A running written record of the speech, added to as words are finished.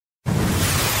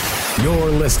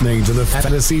You're listening to the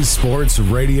Fantasy Sports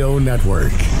Radio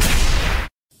Network.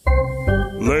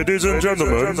 Ladies and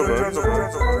gentlemen,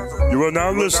 you are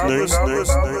now listening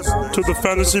to the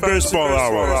Fantasy Baseball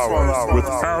Hour with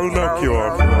Al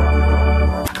Melchior.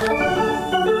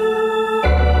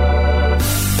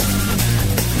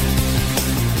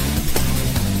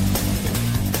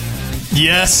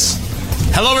 Yes.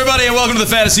 Hello, everybody, and welcome to the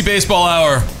Fantasy Baseball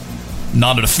Hour.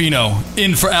 Nando DeFino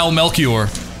in for Al Melchior.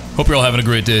 Hope you're all having a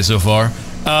great day so far.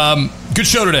 Good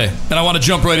show today, and I want to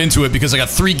jump right into it because I got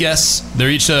three guests. They're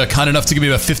each kind enough to give me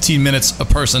about 15 minutes a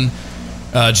person.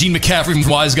 Gene McCaffrey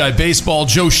from Wise Guy Baseball,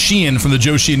 Joe Sheehan from the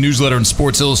Joe Sheehan Newsletter and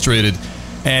Sports Illustrated,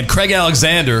 and Craig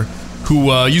Alexander,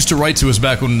 who used to write to us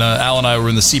back when Al and I were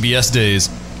in the CBS days,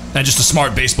 and just a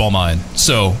smart baseball mind.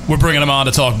 So we're bringing him on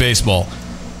to talk baseball.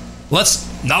 Let's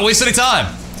not waste any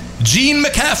time. Gene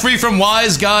McCaffrey from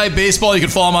Wise Guy Baseball. You can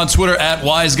follow him on Twitter at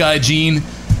WiseGuyGene.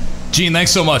 Gene,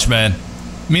 thanks so much, man.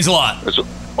 It means a lot. It's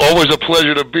always a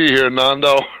pleasure to be here,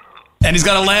 Nando. And he's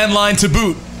got a landline to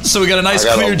boot, so we got a nice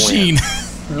clear Gene.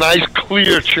 Nice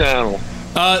clear channel.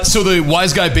 So the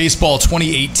Wise Guy Baseball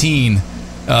 2018,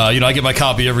 I get my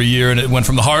copy every year, and it went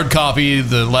from the hard copy.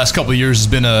 The last couple of years has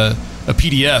been a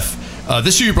PDF.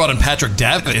 This year you brought in Patrick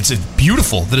Davitt. It's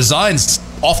beautiful. The design's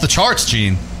off the charts,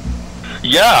 Gene.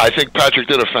 Yeah, I think Patrick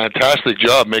did a fantastic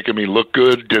job making me look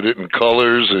good, did it in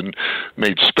colors, and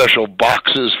made special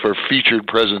boxes for featured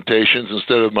presentations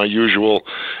instead of my usual,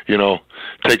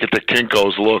 take it to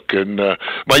Kinko's look and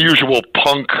my usual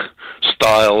punk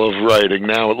style of writing.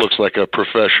 Now it looks like a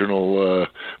professional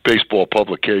baseball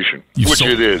publication,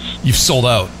 it is. You've sold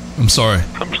out. I'm sorry.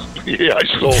 Yeah, I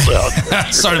sold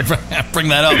out. Sorry to bring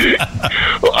that up.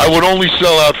 I would only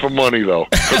sell out for money, though,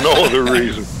 for no other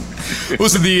reason.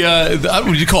 Was it what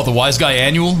do you call it, the Wise Guy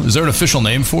Annual? Is there an official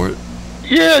name for it?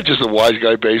 Yeah, just the Wise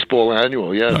Guy Baseball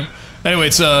Annual, yes. Anyway,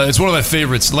 it's one of my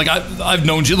favorites. Like, I've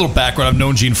known Gene, a little background, I've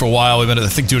known Gene for a while. We met, I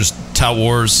think, doing Tout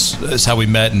Wars is how we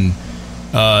met, and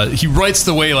he writes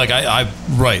the way, like, I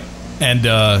write. And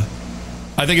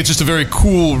I think it's just a very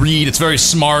cool read. It's very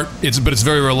smart, but it's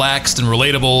very relaxed and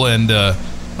relatable, and I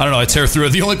don't know, I tear through it.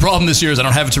 The only problem this year is I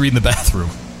don't have it to read in the bathroom.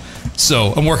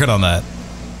 So I'm working on that.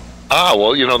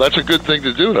 Well, that's a good thing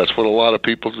to do. That's what a lot of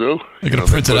people do. They're going to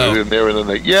print it out. In there, and then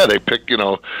they pick,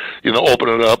 open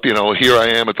it up, here I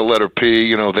am at the letter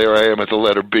P, there I am at the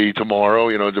letter B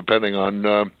tomorrow, depending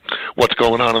on what's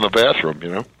going on in the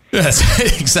bathroom,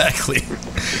 Yes, exactly.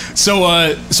 So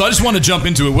I just want to jump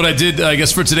into it. What I did, I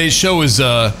guess, for today's show is,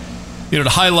 to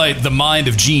highlight the mind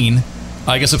of Gene.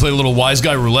 I guess I played a little Wise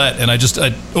Guy Roulette, and I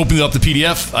opened up the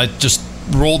PDF. I just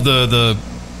rolled the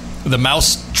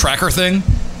mouse tracker thing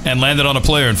and landed on a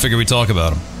player and figured we'd talk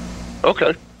about him.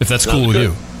 Okay. If that's cool with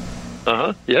you.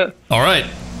 Yeah. All right.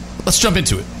 Let's jump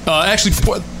into it. Actually,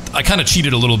 I kind of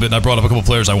cheated a little bit, and I brought up a couple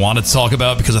players I wanted to talk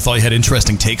about because I thought you had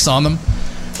interesting takes on them.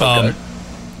 Okay.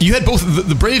 You had both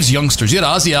the Braves youngsters. You had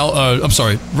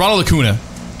Ronald Acuna.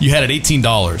 You had at $18.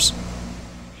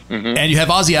 Mm-hmm. And you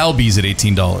have Ozzie Albies at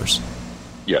 $18.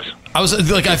 Yes. I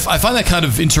find that kind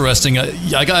of interesting.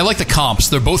 I like the comps.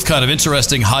 They're both kind of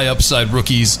interesting, high upside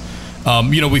rookies.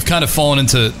 We've kind of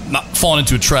not fallen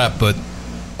into a trap, but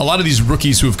a lot of these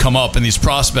rookies who have come up and these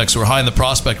prospects who are high in the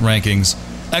prospect rankings,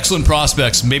 excellent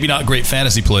prospects, maybe not great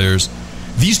fantasy players.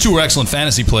 These two are excellent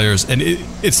fantasy players, and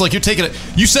it's like you're taking it.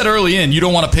 You said early in you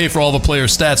don't want to pay for all the player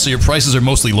stats, so your prices are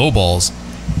mostly low balls.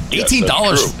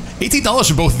 $18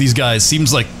 for both of these guys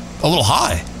seems like a little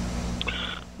high.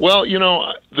 Well,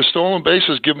 the stolen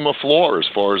bases give him a floor as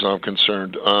far as I'm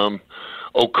concerned.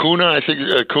 Acuna, I think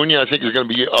is going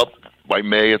to be up by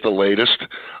May at the latest.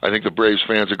 I think the Braves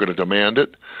fans are going to demand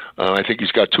it. I think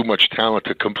he's got too much talent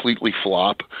to completely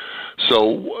flop.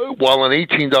 So while an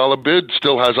 $18 bid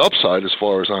still has upside as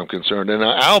far as I'm concerned, and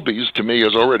Albies, to me,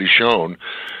 has already shown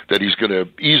that he's going to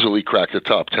easily crack the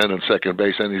top 10 in second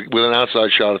base, and with an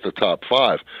outside shot at the top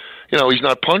 5. He's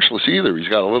not punchless either. He's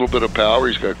got a little bit of power.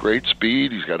 He's got great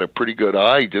speed. He's got a pretty good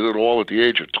eye. He did it all at the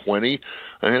age of 20.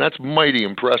 I mean, that's mighty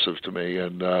impressive to me.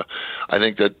 And I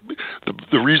think that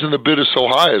the reason the bid is so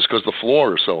high is because the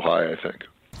floor is so high, I think.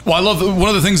 Well, one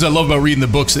of the things I love about reading the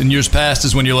books in years past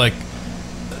is when you're like,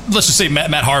 let's just say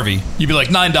Matt Harvey. You'd be like,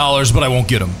 $9, but I won't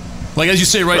get him. Like, as you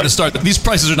say right at the start, these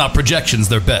prices are not projections,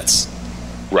 they're bets.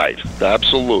 Right,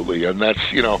 absolutely. And that's,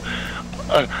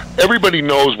 everybody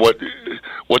knows what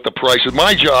the price is.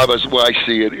 My job, as I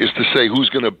see it, is to say who's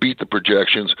going to beat the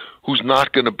projections, who's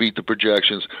not going to beat the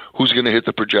projections, who's going to hit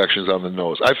the projections on the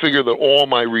nose. I figure that all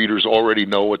my readers already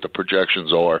know what the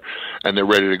projections are, and they're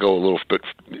ready to go a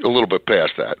little bit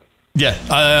past that. Yeah,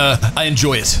 I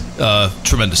enjoy it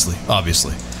tremendously,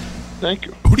 obviously. Thank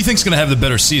you. Who do you think is going to have the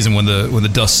better season when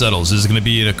the dust settles? Is it going to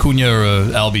be an Acuna or a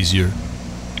Albies year?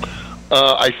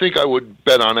 I think I would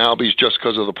bet on Albies just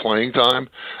because of the playing time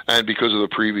and because of the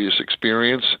previous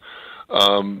experience.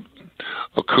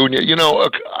 Acuna,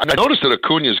 I noticed that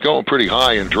Acuna is going pretty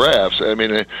high in drafts. I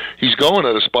mean, he's going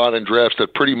at a spot in drafts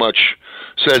that pretty much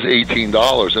says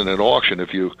 $18 in an auction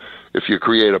if you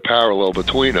create a parallel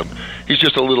between them. He's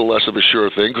just a little less of a sure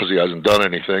thing because he hasn't done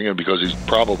anything and because he's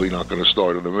probably not going to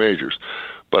start in the majors.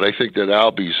 But I think that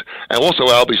Albies,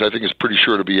 I think, is pretty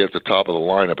sure to be at the top of the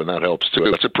lineup, and that helps too.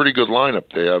 It's a pretty good lineup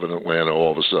they have in Atlanta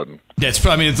all of a sudden. Yeah,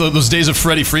 it's those days of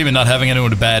Freddie Freeman not having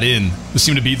anyone to bat in,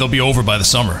 they'll be over by the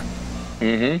summer.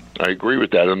 I agree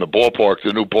with that. And the ballpark,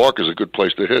 the new park, is a good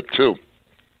place to hit too.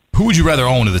 Who would you rather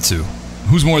own of the two?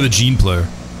 Who's more the gene player?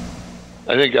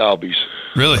 I think Albies.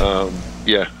 Really?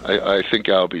 Yeah, I think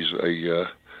Albies.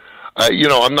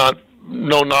 I'm not.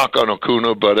 No knock on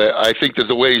Acuna, but I think that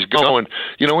the way he's going,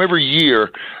 every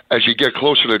year as you get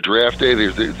closer to draft day,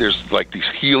 there's like this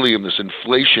helium, this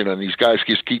inflation, and these guys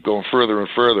just keep going further and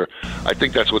further. I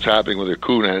think that's what's happening with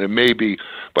Acuna, and it may be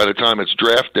by the time it's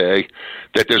draft day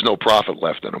that there's no profit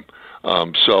left in him.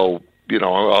 So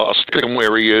I'll stick him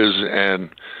where he is,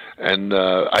 and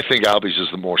I think Albies is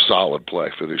the more solid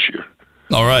play for this year.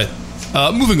 All right,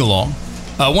 moving along.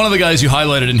 One of the guys you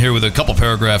highlighted in here with a couple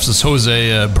paragraphs is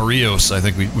Jose Barrios. I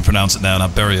think we pronounce it now,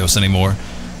 not Barrios anymore.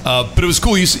 But it was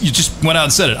cool. You just went out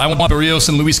and said it. I want Barrios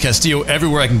and Luis Castillo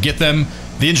everywhere I can get them.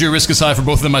 The injury risk is high for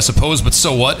both of them, I suppose, but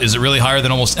so what? Is it really higher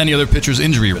than almost any other pitcher's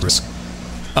injury risk?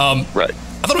 Right.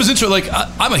 I thought it was interesting.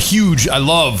 I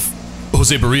love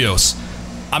Jose Barrios.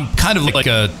 I'm kind of like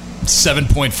a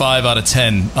 7.5 out of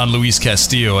 10 on Luis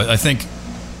Castillo. I think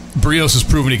Barrios has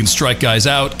proven he can strike guys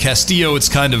out. Castillo, it's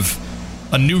kind of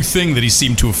a new thing that he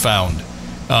seemed to have found.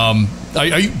 Are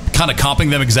you kind of comping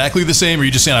them exactly the same, or are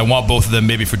you just saying I want both of them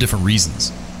maybe for different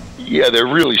reasons? Yeah, they're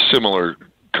really similar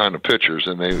kind of pitchers,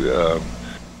 and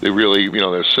they really,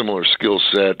 they're similar skill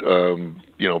set.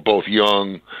 Both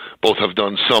young, both have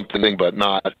done something, but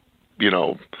not,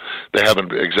 they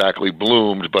haven't exactly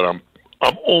bloomed. But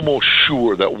I'm almost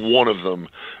sure that one of them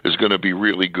is going to be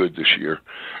really good this year.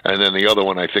 And then the other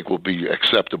one I think will be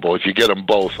acceptable. If you get them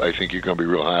both, I think you're going to be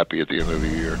real happy at the end of the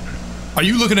year. Are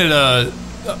you looking at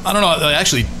I don't know,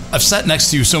 actually, I've sat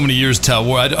next to you so many years, Tal,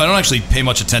 where I don't actually pay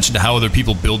much attention to how other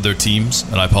people build their teams,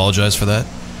 and I apologize for that.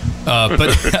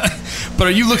 But are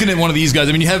you looking at one of these guys?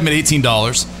 I mean, you have him at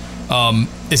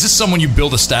 $18. Is this someone you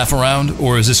build a staff around,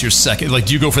 or is this your second? Like,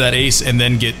 do you go for that ace and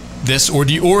then get this, or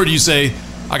do you say,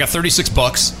 I got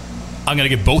 $36, I'm going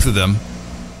to get both of them?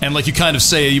 And like you kind of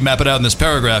say, you map it out in this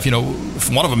paragraph,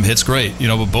 if one of them hits, great,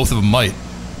 but both of them might.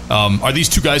 Are these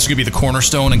two guys who could be the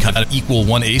cornerstone and kind of equal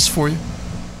one ace for you?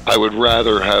 I would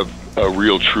rather have a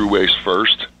real true ace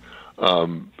first,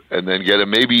 and then get him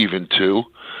maybe even two.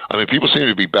 I mean, people seem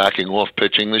to be backing off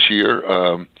pitching this year,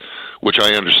 which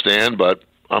I understand, but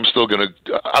I'm still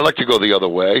I like to go the other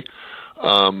way.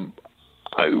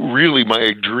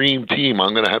 My dream team,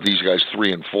 I'm going to have these guys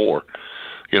 3 and 4.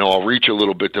 I'll reach a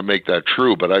little bit to make that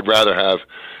true, but I'd rather have,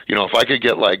 if I could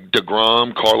get like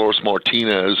DeGrom, Carlos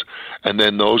Martinez, and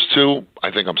then those two, I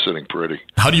think I'm sitting pretty.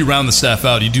 How do you round the staff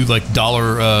out? Do you do like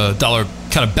dollar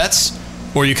kind of bets,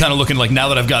 or are you kind of looking like, now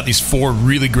that I've got these 4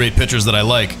 really great pitchers that I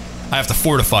like, I have to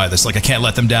fortify this. Like, I can't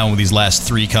let them down with these last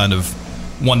 3 kind of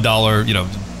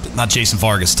 $1, not Jason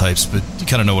Vargas types, but you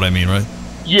kind of know what I mean, right?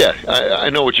 Yeah, I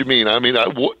know what you mean. I mean,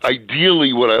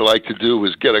 ideally what I like to do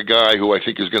is get a guy who I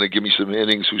think is going to give me some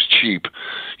innings who's cheap.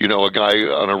 A guy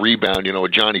on a rebound, a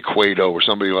Johnny Cueto or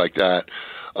somebody like that,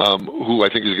 who I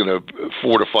think is going to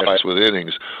fortify us with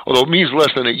innings. Although it means less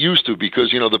than it used to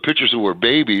because, the pitchers who were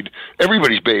babied,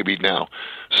 everybody's babied now.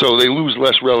 So they lose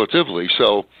less relatively.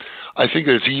 So I think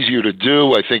that it's easier to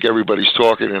do. I think everybody's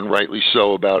talking, and rightly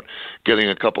so, about getting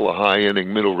a couple of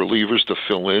high-inning middle relievers to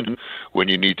fill in when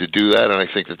you need to do that, and I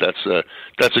think that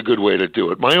that's a good way to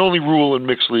do it. My only rule in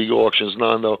mixed league auctions,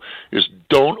 Nando, is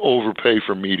don't overpay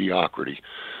for mediocrity.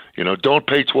 Don't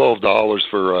pay $12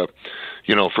 for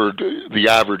for the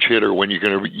average hitter when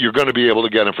you're gonna be able to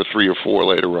get him for 3 or 4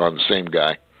 later on, the same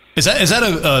guy. Is that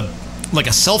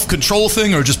a self-control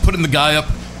thing, or just putting the guy up?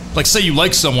 Like, say you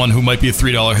like someone who might be a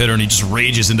 $3 hitter and he just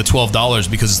rages into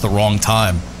 $12 because it's the wrong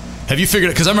time. Have you figured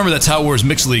it? Because I remember that Tout Wars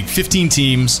mixed league, 15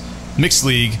 teams, mixed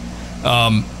league.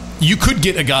 You could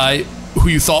get a guy who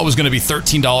you thought was going to be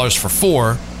 $13 for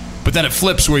 4, but then it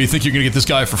flips where you think you're going to get this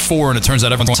guy for 4, and it turns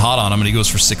out everyone's hot on him and he goes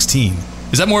for 16.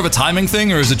 Is that more of a timing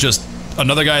thing, or is it just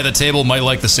another guy at the table might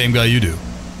like the same guy you do?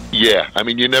 Yeah, I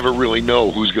mean, you never really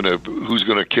know who's gonna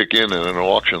kick in an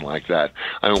auction like that.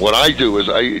 I mean, what I do is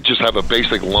I just have a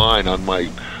basic line on my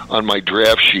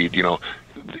draft sheet. You know,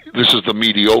 this is the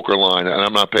mediocre line, and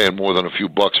I'm not paying more than a few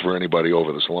bucks for anybody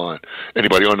over this line,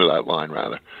 anybody under that line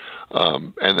rather.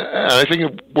 And I think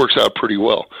it works out pretty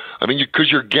well. I mean,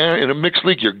 because you're in a mixed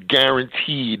league, you're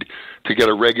guaranteed to get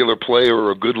a regular player or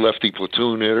a good lefty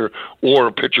platoon hitter or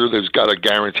a pitcher that's got a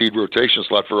guaranteed rotation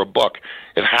slot for $1.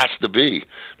 It has to be.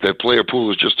 That player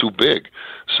pool is just too big.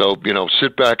 So, you know,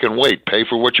 sit back and wait. Pay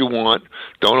for what you want.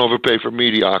 Don't overpay for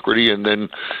mediocrity, and then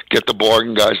get the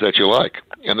bargain guys that you like.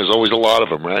 And there's always a lot of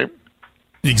them, right?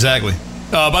 Exactly.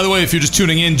 By the way, if you're just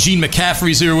tuning in, Gene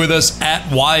McCaffrey's here with us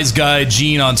at Wise Guy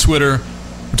Gene on Twitter.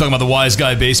 We're talking about the Wise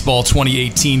Guy Baseball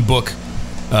 2018 book,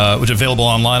 which is available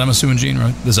online, I'm assuming, Gene,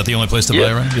 right? Is that the only place to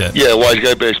buy it, right? Yeah,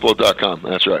 wiseguybaseball.com.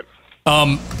 That's right.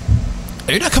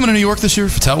 Are you not coming to New York this year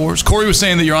for Tout Wars? Corey was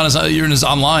saying that you're in his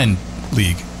online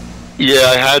league. Yeah,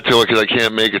 I had to because I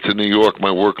can't make it to New York.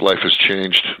 My work life has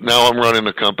changed. Now I'm running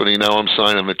the company. Now I'm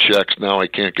signing the checks. Now I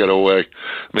can't get away.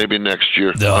 Maybe next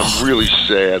year. I'm really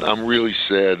sad.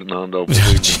 Nando.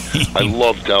 Believe me. I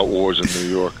loved Tout Wars in New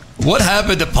York. What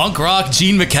happened to punk rock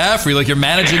Gene McCaffrey? Like, you're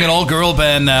managing an all-girl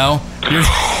band now.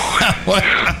 What?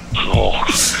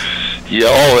 Yeah,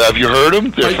 have you heard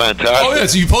them? They're fantastic. Oh, yeah,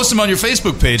 so you post them on your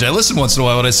Facebook page. I listen once in a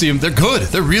while when I see them. They're good.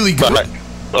 They're really good. Right.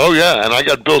 Oh, yeah, and I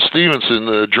got Bill Stevenson,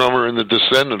 the drummer in the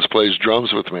Descendants, plays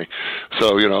drums with me.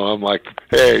 So, you know, I'm like,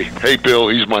 hey, Bill,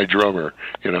 he's my drummer,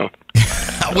 you know.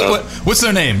 What's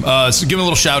their name? So give them a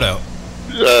little shout-out.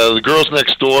 The Girls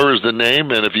Next Door is the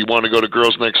name, and if you want to go to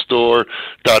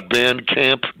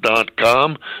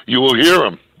girlsnextdoor.bandcamp.com, you will hear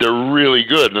them. They're really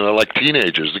good, and they're like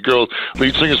teenagers. The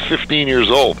lead singer's 15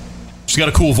 years old. She's got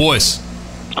a cool voice.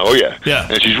 Oh, yeah. Yeah.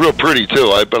 And she's real pretty, too.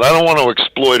 But I don't want to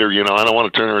exploit her, you know. I don't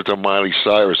want to turn her into Miley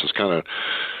Cyrus. It's kind of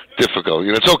difficult.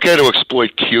 You know, it's okay to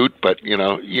exploit cute, but, you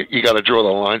know, you got to draw the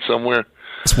line somewhere.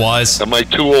 It's wise. Am I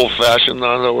too old-fashioned,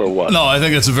 Nando, or what? No, I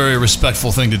think it's a very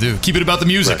respectful thing to do. Keep it about the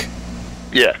music. Right.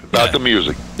 Yeah, about the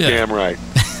music. Yeah. Damn right.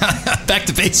 Back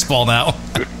to baseball now.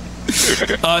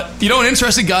 You know, an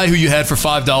interesting guy who you had for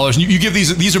 $5, and you give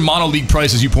these are mono league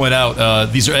prices, you point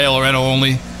out. These are AL or NL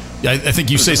only. I think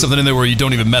you say something in there where you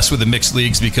don't even mess with the mixed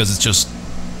leagues because it's just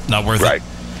not worth it. Right.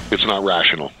 It's not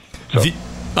rational. So.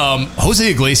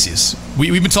 Jose Iglesias.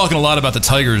 We've been talking a lot about the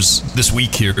Tigers this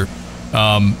week here.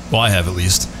 Well, I have at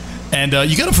least. And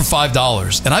you got him for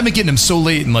 $5. And I've been getting him so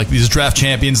late in like these draft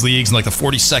champions leagues in like the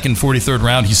 42nd, 43rd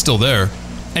round. He's still there.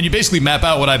 And you basically map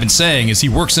out what I've been saying is he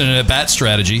works in an at-bat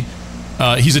strategy.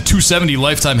 He's a 270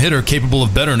 lifetime hitter capable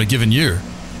of better in a given year.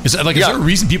 Is there a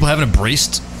reason people haven't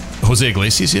embraced Jose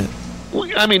Iglesias yet? Well,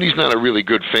 I mean, he's not a really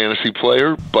good fantasy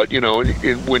player, but, you know,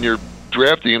 when you're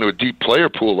drafting into a deep player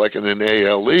pool like in an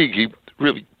AL league, he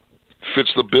really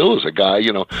fits the bill as a guy.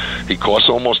 You know, he costs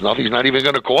almost nothing. He's not even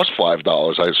going to cost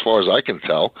 $5 as far as I can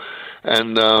tell.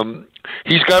 And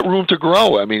he's got room to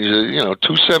grow. I mean, he's a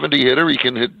 270 hitter. He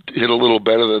can hit a little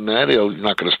better than that. He's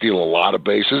not going to steal a lot of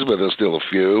bases, but he'll steal a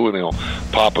few, and he'll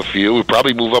pop a few. He'll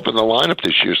probably move up in the lineup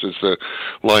this year since the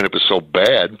lineup is so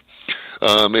bad.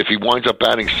 If he winds up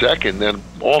batting second, then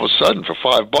all of a sudden, for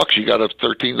 $5, you got a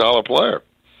 $13 player.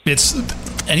 He's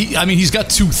got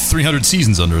 200-300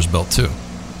 seasons under his belt too.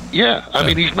 Yeah, I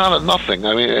mean, he's not a nothing.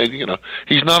 I mean,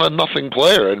 he's not a nothing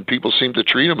player, and people seem to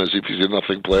treat him as if he's a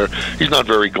nothing player. He's not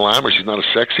very glamorous. He's not a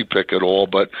sexy pick at all,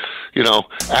 but,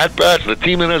 at-bats, the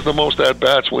team that has the most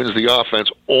at-bats wins the offense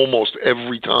almost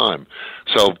every time.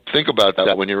 So think about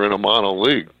that when you're in a mono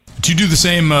league. Do you do the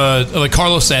same, like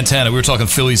Carlos Santana? We were talking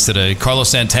Phillies today. Carlos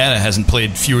Santana hasn't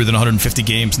played fewer than 150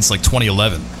 games since,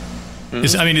 2011. Mm-hmm.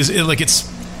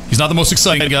 He's not the most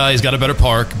exciting guy. He's got a better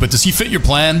park. But does he fit your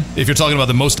plan? If you're talking about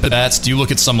the most at-bats, do you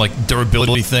look at some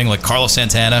durability thing like Carlos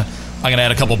Santana? I'm going to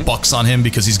add a couple bucks on him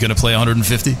because he's going to play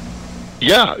 150?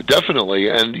 Yeah, definitely.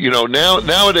 And,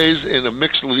 nowadays in a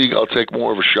mixed league, I'll take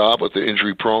more of a shot with the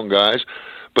injury-prone guys.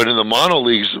 But in the mono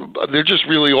leagues, they're just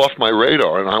really off my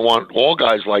radar. And I want all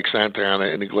guys like Santana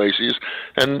and Iglesias.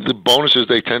 And the bonuses,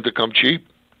 they tend to come cheap.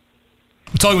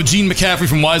 I'm talking with Gene McCaffrey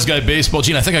from Wise Guy Baseball.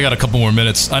 Gene, I think I got a couple more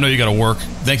minutes. I know you got to work.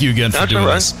 Thank you again for doing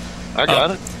this. I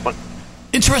got it.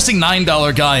 Interesting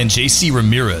 $9 guy in J.C.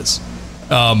 Ramirez.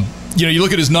 You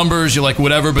look at his numbers, you're like,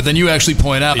 whatever, but then you actually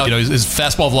point out, his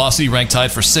fastball velocity ranked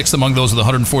tied for 6th among those with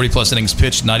 140-plus innings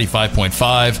pitched,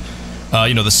 95.5.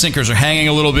 The sinkers are hanging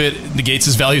a little bit. Negates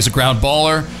his value as a ground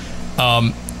baller.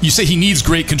 You say he needs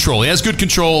great control. He has good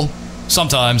control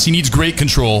sometimes. He needs great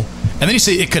control. And then you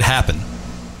say it could happen.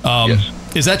 Yes.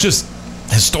 Is that just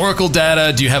historical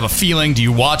data? Do you have a feeling? Do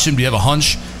you watch him? Do you have a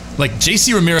hunch? Like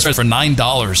J.C. Ramirez for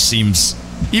 $9 seems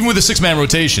even with a 6-man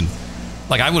rotation,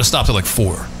 like I would have stopped at like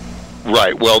 4.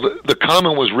 Right. Well, the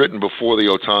comment was written before the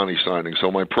Ohtani signing, so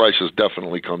my price has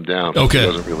definitely come down. Okay.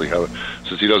 Since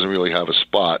he doesn't really have a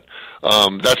spot.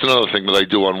 That's another thing that I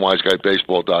do on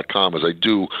WiseGuyBaseball.com is I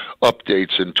do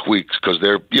updates and tweaks because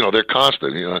they're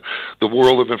constant. The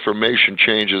world of information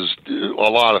changes a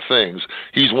lot of things.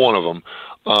 He's one of them.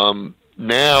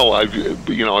 Now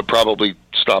I'd probably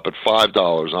stop at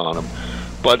 $5 on him.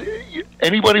 But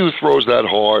anybody who throws that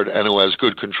hard and who has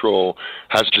good control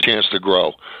has a chance to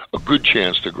grow, a good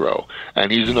chance to grow.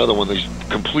 And he's another one that's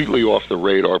completely off the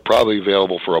radar, probably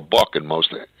available for $1 in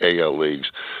most AL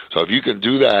leagues. So if you can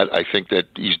do that, I think that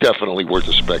he's definitely worth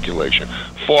a speculation.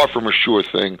 Far from a sure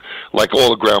thing. Like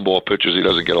all the ground ball pitchers, he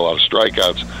doesn't get a lot of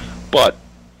strikeouts. But,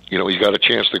 he's got a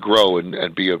chance to grow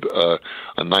and be a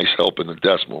nice help in the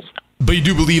decimals. But you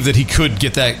do believe that he could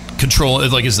get that control?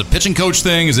 Like, is it a pitching coach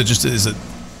thing?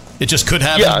 It just could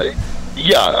happen?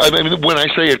 Yeah. I mean, when I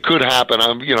say it could happen,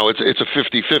 it's a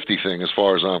 50-50 thing as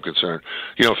far as I'm concerned.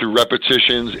 Through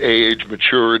repetitions, age,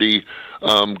 maturity,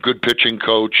 good pitching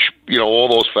coach, all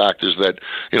those factors that,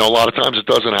 a lot of times it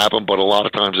doesn't happen, but a lot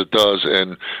of times it does.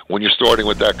 And when you're starting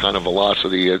with that kind of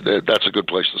velocity, that's a good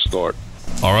place to start.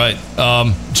 All right.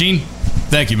 Gene,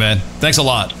 thank you, man. Thanks a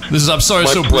lot. I'm sorry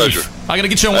it's so pleasure. brief. I got to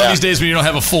get you on one of these days when you don't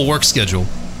have a full work schedule.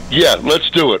 Yeah, let's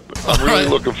do it. I'm really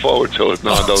looking forward to it,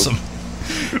 Nando. Awesome.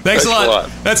 Thanks a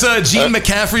lot. That's Gene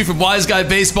McCaffrey from Wise Guy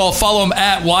Baseball. Follow him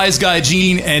at Wise Guy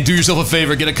Gene, and do yourself a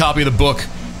favor, get a copy of the book.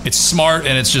 It's smart,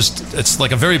 and it's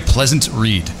like a very pleasant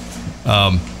read.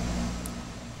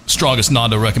 Strongest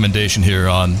Nando recommendation here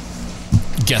on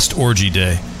Guest Orgy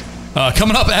Day.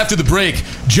 Coming up after the break,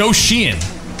 Joe Sheehan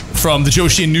from the Joe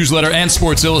Sheehan newsletter and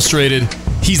Sports Illustrated.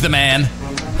 He's the man.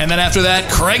 And then after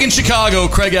that, Craig in Chicago,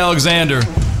 Craig Alexander,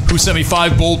 who sent me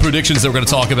 5 bold predictions that we're going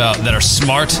to talk about that are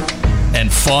smart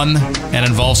and fun and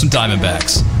involve some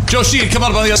Diamondbacks. Joe Sheehan, come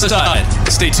on up on the other side.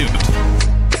 Stay tuned.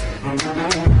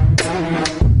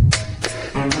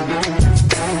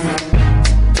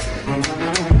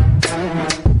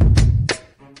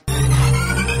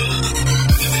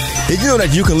 Did you know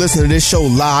that you can listen to this show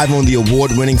live on the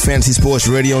award-winning Fantasy Sports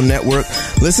Radio Network?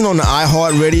 Listen on the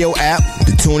iHeartRadio app,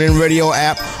 the TuneIn Radio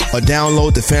app, or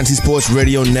download the Fantasy Sports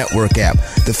Radio Network app.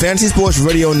 The Fantasy Sports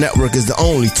Radio Network is the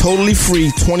only totally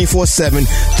free 24/7,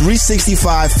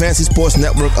 365 Fantasy Sports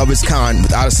Network of its kind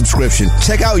without a subscription.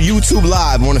 Check out YouTube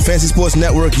Live on the Fantasy Sports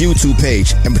Network YouTube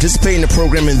page and participate in the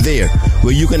programming there,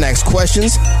 where you can ask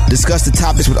questions, discuss the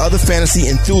topics with other fantasy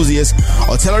enthusiasts,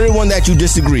 or tell everyone that you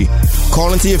disagree.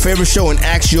 Call into your favorite show and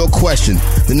ask your question.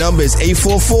 The number is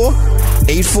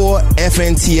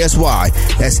 844-84-FNTSY.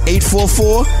 That's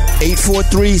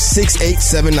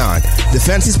 844-843-6879. The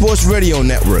Fantasy Sports Radio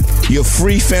Network, your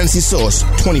free fantasy source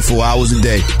 24 hours a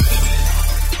day.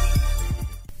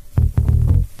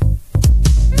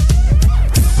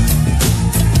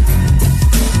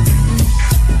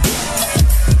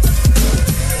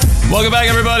 Welcome back,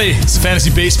 everybody. It's the Fantasy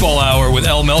Baseball Hour with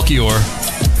El Melchior.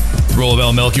 The role of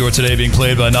El Melchior today being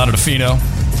played by Nando Defino.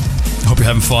 Hope you're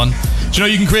having fun. Did you know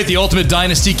you can create the ultimate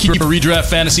Dynasty Keeper Redraft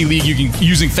Fantasy League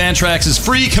using Fantrax's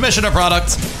free commissioner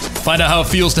product? Find out how it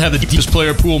feels to have the deepest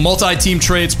player pool, multi-team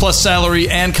trades, plus salary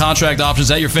and contract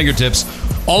options at your fingertips,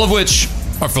 all of which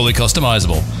are fully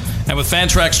customizable. And with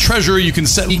Fantrax Treasury, you can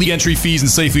set league entry fees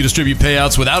and safely distribute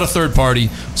payouts without a third party,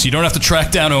 so you don't have to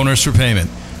track down owners for payment.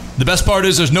 The best part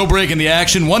is there's no break in the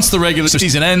action. Once the regular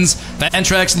season ends,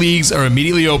 Fantrax leagues are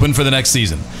immediately open for the next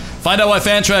season. Find out why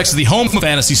Fantrax is the home of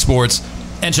fantasy sports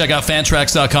and check out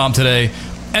Fantrax.com today.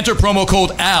 Enter promo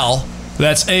code AL,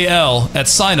 that's AL, at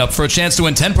sign up for a chance to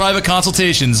win 10 private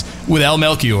consultations with Al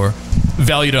Melchior,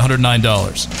 valued at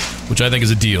 $109, which I think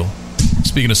is a deal.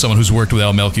 Speaking of someone who's worked with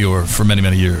Al Melchior for many,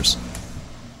 many years.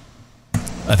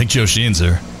 I think Joe Sheehan's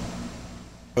here.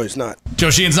 No, he's not.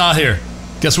 Joe Sheehan's not here.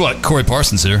 Guess what? Corey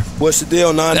Parsons here. What's the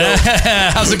deal, Nando?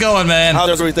 How's it going, man?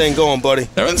 How's everything going, buddy?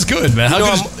 Everything's good, man.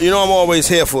 You know I'm always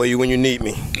here for you when you need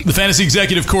me. The fantasy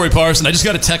executive, Corey Parsons. I just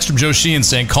got a text from Joe Sheehan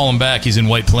saying call him back. He's in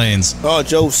White Plains. Oh,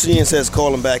 Joe Sheehan says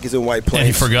call him back. He's in White Plains. And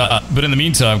he forgot. But in the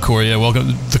meantime, Corey, welcome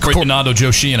to the Corey Nando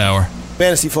Joe Sheehan Hour.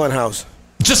 Fantasy Funhouse.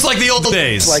 Just like the old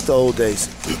days. Just like the old days.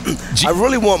 I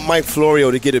really want Mike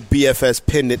Florio to get a BFS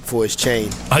pendant for his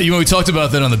chain. We talked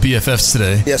about that on the BFFs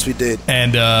today. Yes, we did.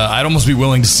 And I'd almost be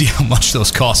willing to see how much those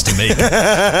cost to make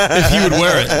if he would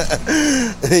wear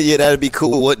it. Yeah, that'd be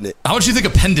cool, wouldn't it? How much do you think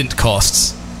a pendant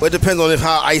costs? Well, it depends on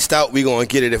how iced out we're going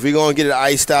to get it. If we're going to get it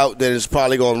iced out, then it's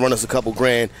probably going to run us a couple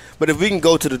grand. But if we can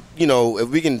go to the, if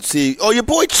we can see, your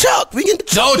boy Chuck. We can.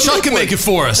 Chuck can make it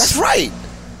for us. That's right.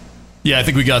 Yeah, I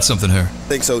think we got something here. I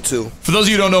think so, too. For those of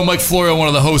you who don't know, Mike Florio, one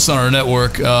of the hosts on our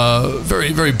network,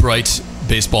 very, very bright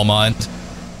baseball mind.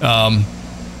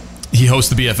 He hosts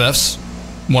the BFFs,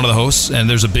 one of the hosts, and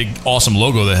there's a big, awesome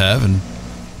logo they have, and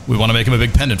we want to make him a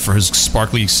big pendant for his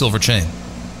sparkly silver chain.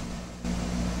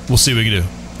 We'll see what we can do.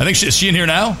 I think is she in here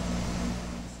now?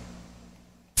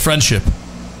 Friendship.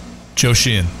 Joe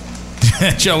Sheehan.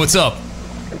 Joe, what's up?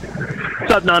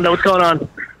 What's up, Nando? What's going on?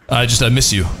 I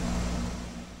miss you.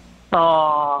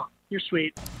 Aw, you're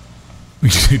sweet.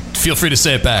 Feel free to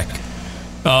say it back.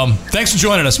 Thanks for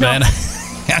joining us, man.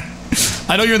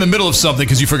 I know you're in the middle of something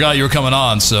because you forgot you were coming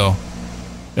on, so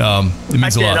it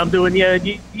means a lot. I'm doing,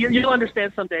 you'll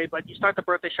understand someday, but you start the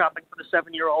birthday shopping for the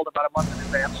 7-year-old about a month in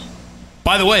advance.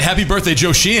 By the way, happy birthday,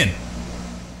 Joe Sheehan.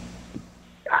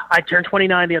 I turned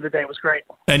 29 the other day. It was great.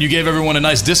 And you gave everyone a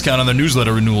nice discount on their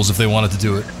newsletter renewals if they wanted to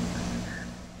do it.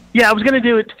 Yeah, I was going to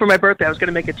do it for my birthday. I was going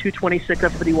to make it $226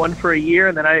 $71 for a year,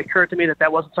 and then it occurred to me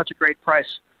that wasn't such a great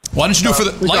price. Why don't you do it for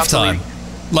the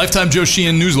lifetime Joe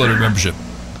Sheehan newsletter membership?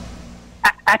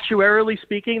 Actuarially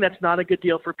speaking, that's not a good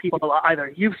deal for people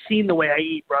either. You've seen the way I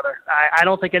eat, brother. I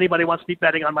don't think anybody wants to be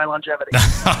betting on my longevity.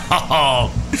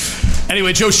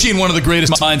 Anyway, Joe Sheehan, one of the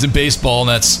greatest minds in baseball, and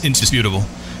that's indisputable.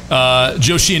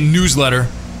 Joe Sheehan newsletter.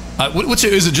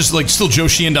 Is it just like still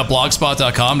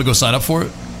joesheehan.blogspot.com to go sign up for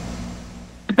it?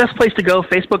 The best place to go,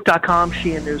 facebook.com,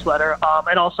 Sheehan newsletter.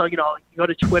 And also, you go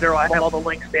to Twitter. I have all the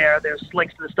links there. There's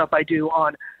links to the stuff I do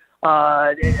on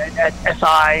at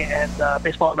SI and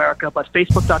Baseball America. But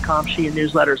facebook.com, Sheehan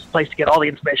newsletter is the place to get all the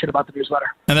information about the newsletter.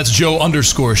 And that's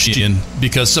Joe_Sheehan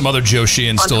because some other Joe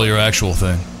Sheehan stole your actual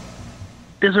thing.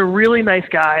 There's a really nice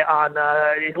guy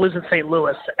he lives in St.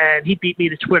 Louis, and he beat me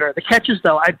to Twitter. The catch is,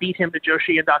 though, I beat him to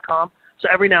joesheehan.com, so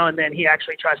every now and then he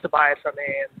actually tries to buy it from me.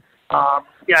 And,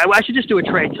 I should just do a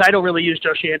trade, because I don't really use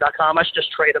joesheehan.com. I should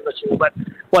just trade him the two, but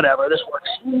whatever, this works.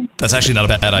 That's actually not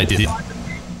a bad idea.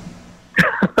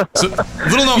 So,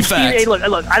 little known fact. Hey, look,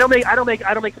 I don't make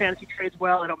fantasy trades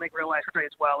well. I don't make real life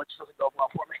trades well. It just doesn't go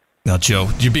well for me. Now, Joe,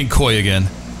 you're being coy again.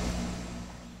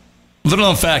 Little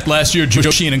known fact, last year, Joe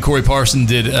Sheehan and Corey Parson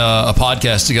did a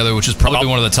podcast together, which is probably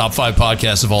one of the top 5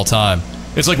 podcasts of all time.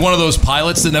 It's like one of those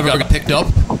pilots that never got picked up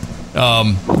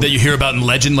that you hear about in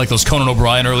legend, like those Conan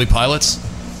O'Brien early pilots.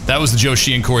 That was the Joe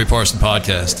Sheehan, Corey Parson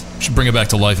podcast. Should bring it back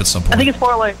to life at some point. I think it's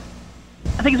more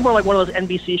like one of those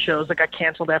NBC shows that got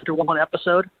canceled after one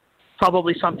episode.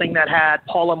 Probably something that had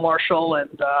Paula Marshall and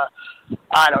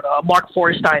Mark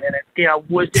Feuerstein in it.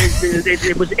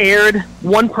 It was aired.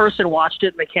 One person watched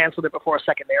it and they canceled it before a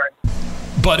second airing.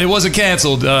 But it wasn't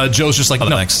canceled. Joe's just like, no,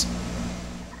 thanks.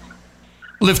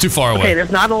 Live too far away. Okay,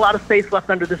 there's not a lot of space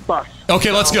left under this bus.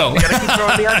 Okay, let's go. You gotta keep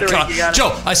throwing the under.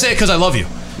 Joe, I say it because I love you.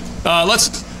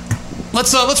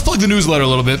 Let's plug the newsletter a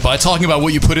little bit by talking about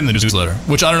what you put in the newsletter,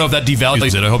 which I don't know if that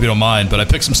devalues it. I hope you don't mind, but I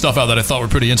picked some stuff out that I thought were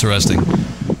pretty interesting.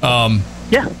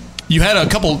 Yeah. You had a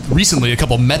couple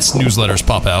Mets newsletters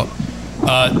pop out.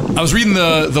 I was reading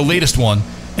the latest one,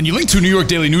 and you linked to a New York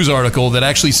Daily News article that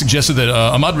actually suggested that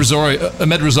Ahmed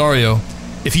Rosario,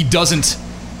 if he doesn't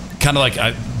kind of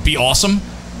like be awesome,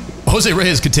 Jose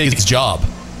Reyes could take his job.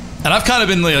 And I've kind of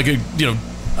been like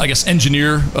I guess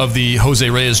engineer of the Jose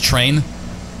Reyes train.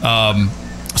 So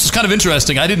it's kind of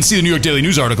interesting. I didn't see the New York Daily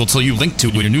News article until you linked to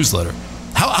it in your newsletter.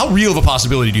 How real of a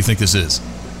possibility do you think this is?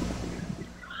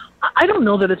 I don't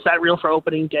know that it's that real for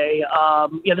opening day.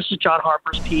 This is John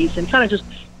Harper's piece, and kind of just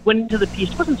went into the piece.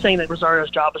 Wasn't saying that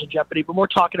Rosario's job is in jeopardy, but more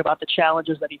talking about the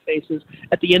challenges that he faces.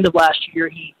 At the end of last year,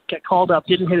 he got called up,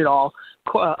 didn't hit it all.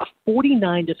 A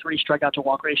 49-3 strikeout to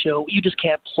walk ratio. You just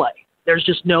can't play. There's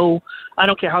just no, I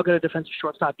don't care how good a defensive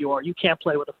shortstop you are, you can't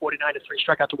play with a 49-3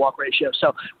 strikeout to walk ratio.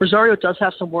 So Rosario does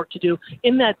have some work to do.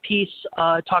 In that piece,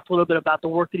 talked a little bit about the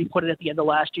work that he put in at the end of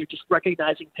last year, just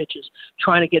recognizing pitches,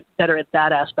 trying to get better at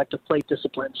that aspect of plate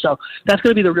discipline. So that's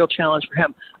going to be the real challenge for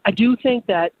him. I do think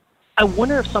that, I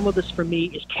wonder if some of this for me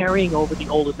is carrying over the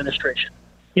old administration.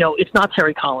 It's not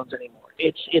Terry Collins anymore.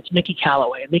 It's Mickey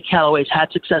Callaway. And Mickey Callaway's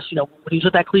had success, when he was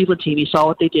with that Cleveland team, he saw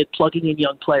what they did plugging in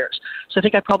young players. So I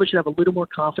think I probably should have a little more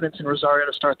confidence in Rosario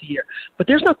to start the year. But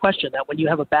there's no question that when you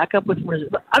have a backup with,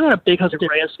 I'm not a big Jose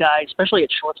Reyes guy, especially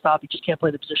at shortstop. He just can't play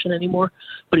the position anymore.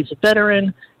 But he's a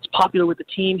veteran. He's popular with the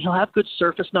team. He'll have good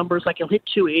surface numbers. Like he'll hit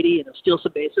 280 and he'll steal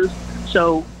some bases.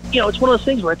 So, it's one of those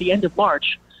things where at the end of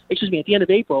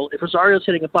April, if Rosario's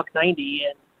hitting $190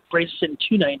 and Reyes is hitting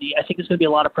 290, I think there's going to be a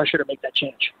lot of pressure to make that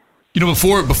change.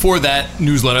 Before that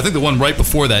newsletter, I think the one right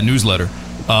before that newsletter,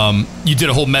 you did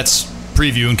a whole Mets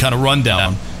preview and kind of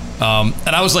rundown.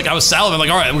 And I was salivating, like,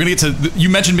 all right, we're going to get to, you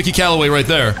mentioned Mickey Callaway right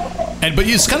there. But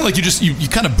it's kind of like you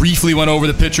kind of briefly went over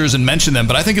the pitchers and mentioned them,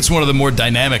 but I think it's one of the more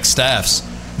dynamic staffs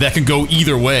that can go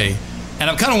either way. And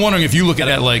I'm kind of wondering if you look at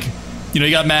it like, you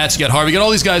got Matz, you got Harvey, you got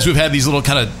all these guys who have had these little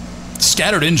kind of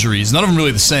scattered injuries, none of them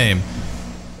really the same.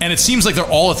 And it seems like they're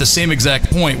all at the same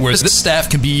exact point, where this staff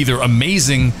can be either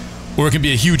amazing or it can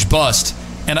be a huge bust.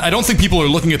 And I don't think people are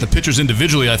looking at the pitchers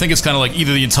individually. I think it's kind of like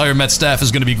either the entire Mets staff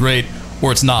is going to be great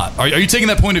or it's not. Are you taking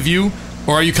that point of view?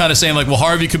 Or are you kind of saying like, well,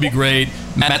 Harvey could be great,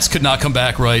 Matz could not come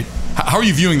back right? How are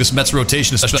you viewing this Mets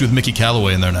rotation, especially with Mickey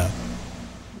Callaway in there now?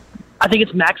 I think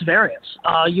it's max variance.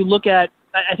 You look at,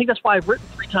 I think that's why I've written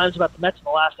 3 times about the Mets in the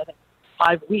last,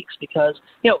 5 weeks, because,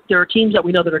 there are teams that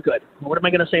we know that are good. What am I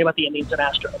going to say about the Indians and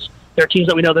Astros? There are teams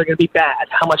that we know that are going to be bad.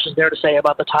 How much is there to say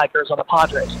about the Tigers or the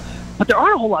Padres? But there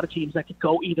aren't a whole lot of teams that could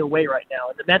go either way right now.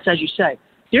 And the Mets, as you say,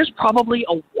 there's probably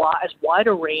as wide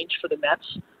a range for the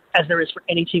Mets as there is for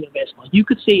any team in baseball. You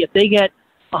could see if they get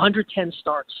 110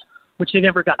 starts, which they've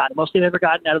never gotten. Most they've ever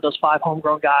gotten out of those 5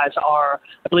 homegrown guys are,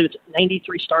 I believe it's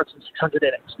 93 starts and 600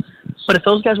 innings. But if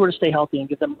those guys were to stay healthy and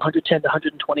give them 110 to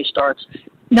 120 starts,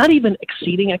 not even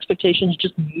exceeding expectations,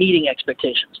 just meeting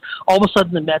expectations, all of a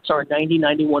sudden the Mets are a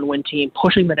 90-91 win team,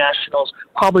 pushing the Nationals,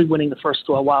 probably winning the first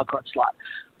wild card slot.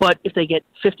 But if they get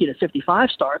 50 to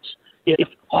 55 starts, if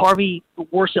Harvey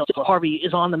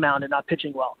is on the mound and not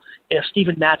pitching well, if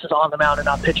Steven Matz is on the mound and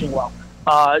not pitching well,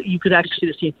 you could actually see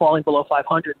this team falling below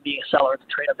 500 and being a seller at the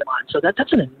trade deadline. So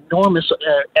that's an enormous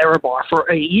error bar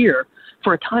for a year.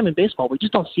 For a time in baseball, we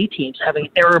just don't see teams having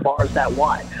error bars that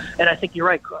wide. And I think you're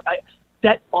right.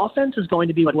 That offense is going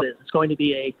to be what it is. It's going to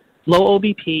be a low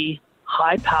OBP,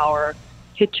 high power,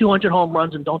 hit 200 home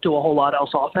runs and don't do a whole lot else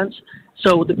offense.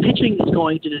 So the pitching is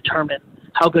going to determine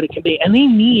how good it can be. And they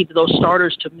need those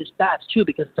starters to miss bats, too,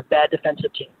 because it's a bad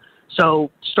defensive team.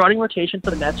 So starting rotation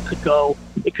for the Mets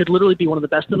it could literally be one of the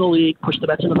best in the league, push the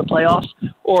Mets into the playoffs,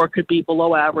 or it could be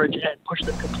below average and push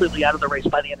them completely out of the race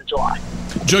by the end of July.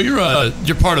 Joe,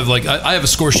 you're part of, I have a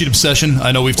score sheet obsession.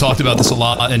 I know we've talked about this a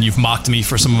lot, and you've mocked me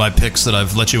for some of my picks that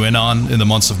I've let you in on in the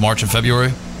months of March and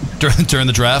February during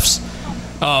the drafts.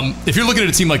 If you're looking at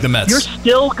a team like the Mets, you're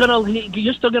still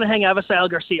gonna hang Avisail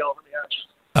Garcia over the arch.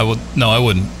 I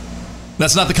wouldn't.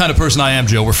 That's not the kind of person I am,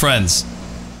 Joe. We're friends.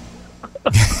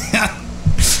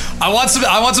 I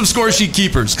want some score sheet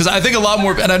keepers, because I think a lot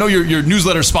more, and I know your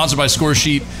newsletter is sponsored by Score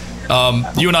Sheet.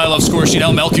 You and I love Score Sheet.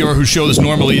 Al Melchior, whose show this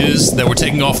normally is, that we're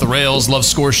taking off the rails, loves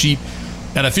Score Sheet.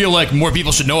 And I feel like more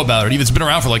people should know about it. It's been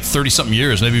around for like 30-something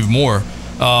years, maybe even more.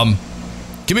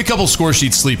 Give me a couple of Score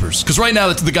Sheet sleepers, because right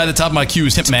now the guy at the top of my queue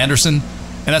is Tim Anderson,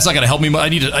 and that's not going to help me. I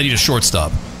need a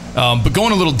shortstop. But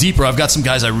going a little deeper, I've got some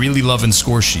guys I really love in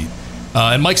Score Sheet.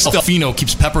 And Mike Delfino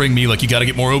keeps peppering me like, you got to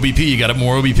get more OBP, you got to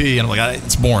more OBP. And I'm like,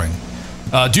 it's boring.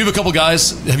 Do you have a couple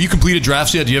guys? Have you completed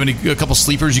drafts yet? Do you have a couple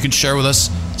sleepers you can share with us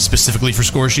specifically for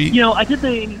Score Sheet? I did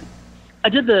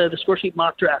the Score Sheet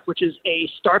mock draft, which is a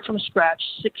start from scratch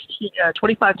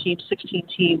 25 team, 16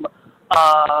 team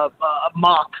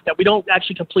mock that we don't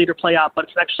actually complete or play out, but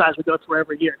it's an exercise we go through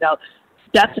every year. Now,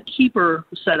 that's a keeper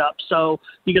setup, so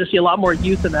you're going to see a lot more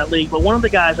youth in that league. But one of the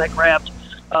guys I grabbed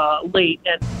late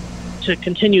and to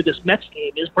continue this Mets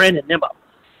game is Brandon Nimmo.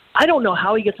 I don't know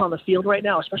how he gets on the field right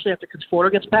now, especially after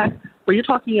Conforto gets back, but you're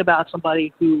talking about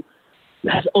somebody who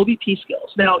has OBP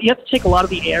skills. Now, you have to take a lot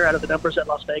of the air out of the numbers at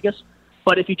Las Vegas,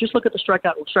 but if you just look at the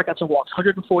strikeouts and walks,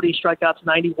 140 strikeouts,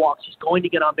 90 walks, he's going to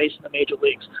get on base in the major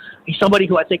leagues. He's somebody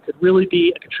who I think could really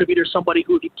be a contributor, somebody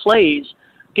who, if he plays,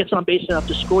 gets on base enough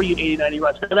to score you 80, 90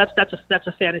 runs. That's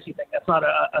a fantasy thing. That's not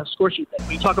a score sheet thing.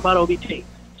 When you talk about OBP,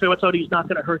 He's not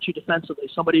going to hurt you defensively.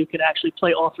 Somebody who can actually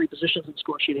play all 3 positions in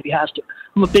score sheet if he has to.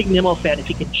 I'm a big Nimmo fan if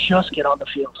he can just get on the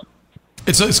field.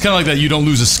 It's kind of like that you don't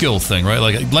lose a skill thing, right?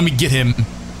 Like, let me get him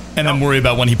and then worry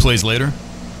about when he plays later.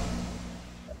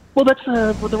 Well, that's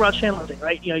the Rod Chandler thing,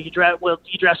 right? You draft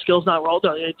skills, not rolled.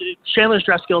 Chandler's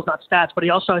draft skills, not stats. But he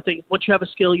also, I think, once you have a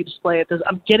skill, you display it.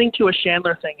 I'm getting to a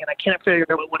Chandler thing, and I can't figure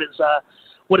out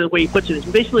what the way he puts it is.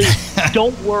 Basically,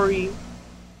 don't worry.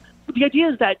 The idea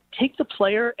is that take the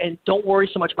player and don't worry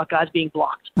so much about guys being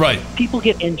blocked. Right. People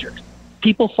get injured.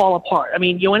 People fall apart. I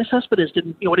mean, Yoenis Cespedes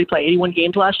what did he play, 81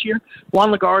 games last year?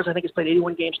 Juan Lagares, I think, has played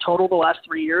 81 games total the last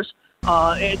 3 years.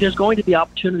 And there's going to be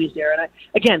opportunities there. And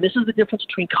again, this is the difference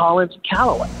between Collins and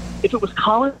Callaway. If it was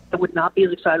Collins, I would not be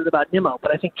as excited about Nimmo.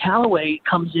 But I think Callaway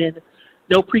comes in,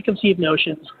 no preconceived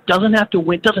notions, doesn't have to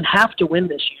win this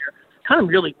year. Kind of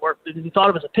really worked. He thought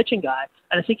of as a pitching guy.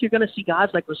 And I think you're going to see guys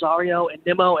like Rosario and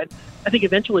Nimmo, and I think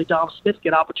eventually Dom Smith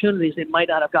get opportunities they might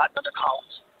not have gotten under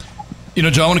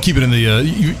Collins. Joe, I want to keep it in the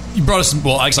you brought us.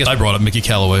 Well, I guess I brought up Mickey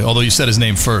Callaway, although you said his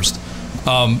name first.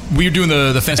 We were doing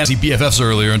the Fantasy BFFs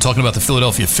earlier and talking about the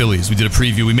Philadelphia Phillies. We did a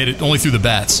preview. We made it only through the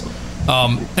bats.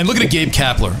 And looking at Gabe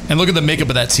Kapler and look at the makeup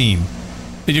of that team.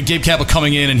 Gabe Kapler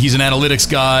coming in, and he's an analytics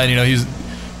guy, and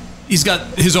he's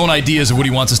got his own ideas of what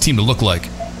he wants his team to look like.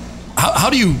 How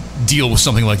do you deal with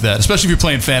something like that, especially if you're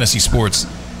playing fantasy sports?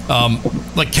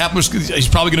 Like Kapler's, he's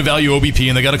probably going to value OBP,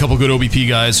 and they got a couple good OBP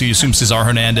guys, so you assume Cesar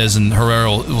Hernandez and Herrera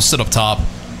will sit up top.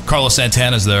 Carlos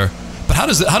Santana's there. But how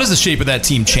does the shape of that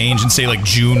team change in, say, like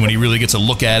June, when he really gets a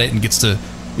look at it and gets to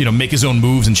make his own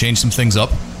moves and change some things up?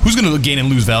 Who's going to gain and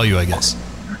lose value, I guess?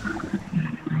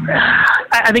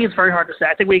 I think it's very hard to say.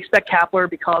 I think we expect Kapler,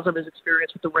 because of his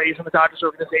experience with the Rays and the Dodgers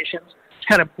organizations, to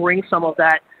kind of bring some of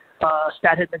that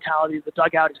stat hit mentality to the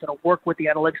dugout. He's going to work with the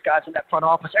analytics guys in that front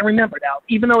office. And remember now,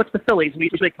 even though it's the Phillies, we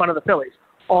make fun of the Phillies,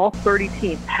 all 30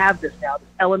 teams have this now, this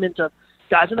element of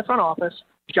guys in the front office,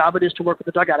 whose job it is to work with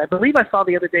the dugout. I believe I saw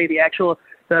the other day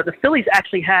the Phillies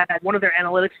actually had one of their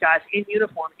analytics guys in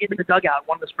uniform in the dugout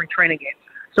one of the spring training games.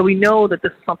 So we know that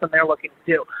this is something they're looking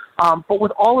to do. But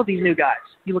with all of these new guys,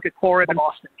 you look at Cora in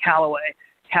Boston, Callaway,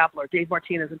 Kapler, Dave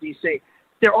Martinez in D.C.,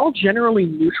 they're all generally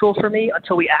neutral for me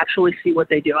until we actually see what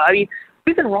they do. I mean,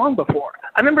 we've been wrong before.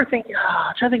 I remember thinking,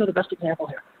 I'm trying to think of the best example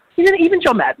here. Even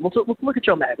Joe Madden. Let's look at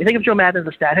Joe Madden. You think of Joe Madden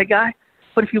as a stat hit guy,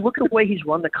 but if you look at the way he's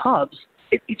run the Cubs,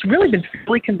 it's really been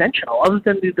fairly conventional, other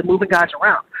than the moving guys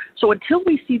around. So until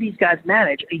we see these guys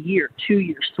manage a year, 2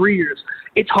 years, 3 years,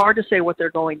 it's hard to say what they're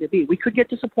going to be. We could get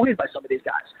disappointed by some of these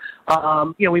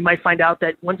guys. We might find out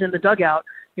that once in the dugout,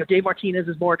 Dave Martinez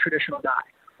is more a traditional guy.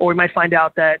 Or we might find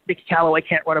out that Mickey Callaway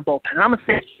can't run a bullpen. And I'm not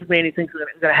saying many things are going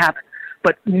to happen.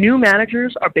 But new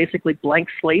managers are basically blank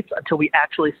slates until we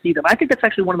actually see them. I think that's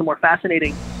actually one of the more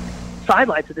fascinating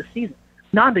sidelights of this season.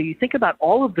 Nando, you think about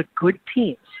all of the good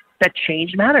teams that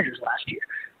changed managers last year.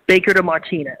 Baker to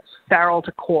Martinez, Farrell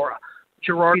to Cora,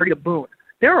 Girardi to Boone.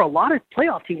 There are a lot of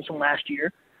playoff teams from last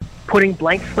year putting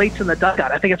blank slates in the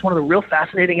dugout. I think it's one of the real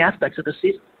fascinating aspects of this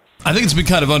season. I think it's been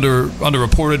kind of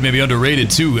underreported, maybe underrated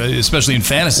too, especially in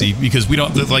fantasy, because we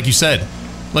don't, like you said,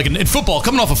 like in football,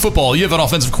 coming off of football, you have an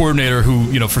offensive coordinator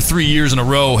who, for 3 years in a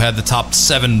row had the top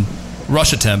 7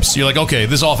 rush attempts. You're like, okay,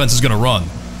 this offense is going to run.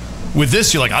 With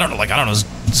this, you're like, I don't know,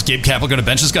 is Gabe Kapler going to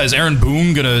bench this guy? Is Aaron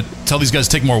Boone going to tell these guys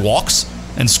to take more walks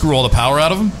and screw all the power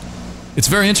out of them? It's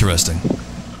very interesting.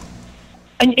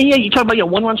 And yeah, you talk about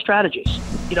one-run strategies.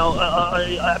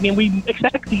 I mean, we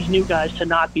expect these new guys to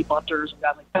not be bunters and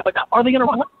guys like that, but are they going to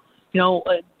run?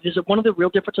 One of the real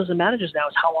differences in managers now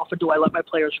is how often do I let my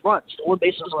players run? Stolen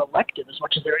bases are elective as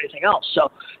much as they're anything else.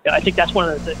 So I think that's one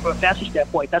of from a fantasy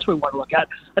standpoint, that's what we want to look at.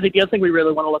 I think the other thing we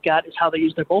really want to look at is how they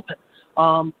use their bullpen.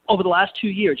 Over the last 2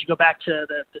 years, you go back to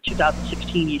the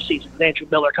 2016 season with Andrew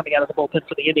Miller coming out of the bullpen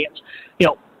for the Indians.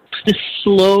 This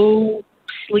slow,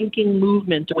 slinking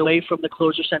movement away from the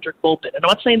closer-centric bullpen. And I'm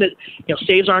not saying that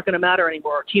saves aren't going to matter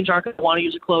anymore, or teams aren't going to want to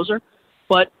use a closer,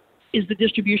 but is the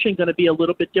distribution going to be a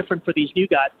little bit different for these new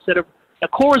guys? Instead of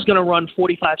Cora's going to run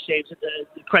 45 saves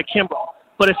at Craig Kimbrell,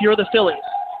 but if you're the Phillies,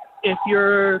 if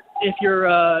you're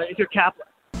Kapler,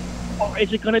 or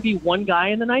is it going to be one guy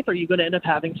in the ninth, or are you going to end up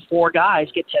having 4 guys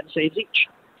get 10 saves each?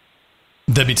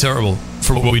 That'd be terrible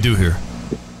for what we do here.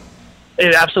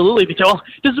 It absolutely be terrible.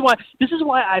 This is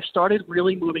why I've started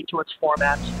really moving towards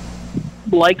formats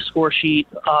like Score Sheet.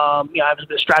 I was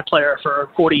a strat player for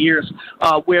 40 years,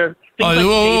 where things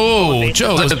whoa,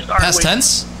 Joe, that's past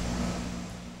tense?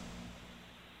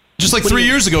 Just like 3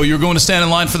 years ago, you were going to stand in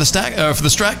line for the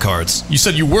strat cards. You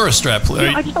said you were a strat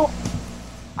player.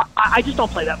 I just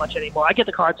don't play that much anymore. I get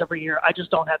the cards every year. I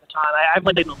just don't have the time. I've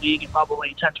played in the league in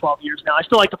probably 10, 12 years now. I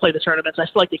still like to play the tournaments. I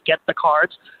still like to get the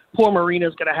cards. Poor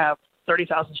Marina's going to have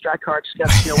 30,000 strat cards she's got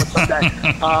to deal with someday.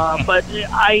 But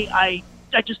I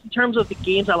just, in terms of the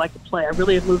games I like to play, I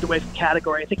really have moved away from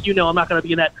category. I think I'm not going to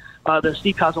be in that the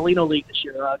Steve Cozzolino League this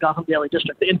year, Gotham Daily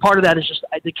District. And part of that is just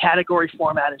the category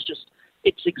format is just,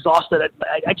 it's exhausted.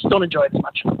 I just don't enjoy it as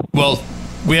much. Well,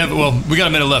 we got a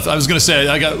minute left. I was going to say,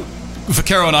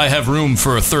 Vaquero and I have room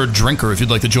for a third drinker if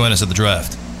you'd like to join us at the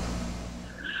draft.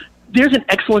 There's an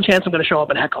excellent chance I'm going to show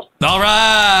up and heckle. All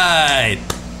right.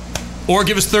 Or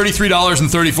give us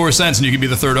 $33.34 and you can be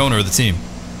the third owner of the team.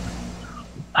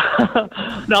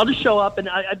 No, I'll just show up and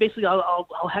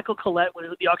I'll heckle Colette with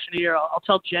the auctioneer. I'll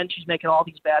tell Jen she's making all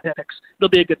these bad picks. It'll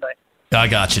be a good night. I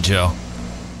got you, Joe.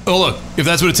 Oh, look, if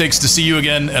that's what it takes to see you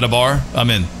again at a bar, I'm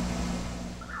in.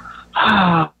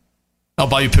 I'll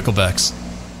buy you picklebacks.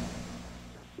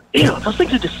 Ew, those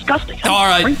things are disgusting. All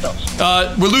right.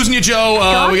 We're losing you,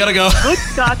 Joe. We got to go. Good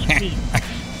Scotch neat.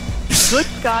 Good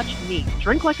Scotch neat.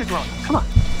 Drink like a grown-up. Come on.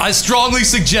 I strongly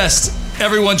suggest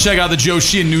everyone check out the Joe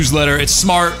Sheehan newsletter. It's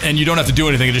smart, and you don't have to do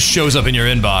anything. It just shows up in your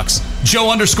inbox.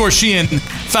 Joe_Sheehan,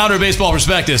 founder of Baseball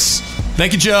Prospectus.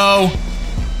 Thank you, Joe.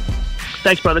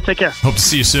 Thanks, brother. Take care. Hope to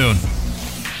see you soon.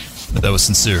 That was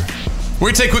sincere. We're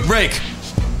going to take a quick break.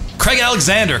 Craig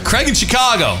Alexander, Craig in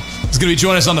Chicago, is going to be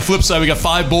joining us on the flip side. We got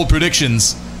 5 bold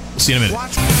predictions. We'll see you in a minute.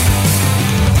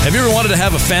 Have you ever wanted to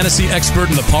have a fantasy expert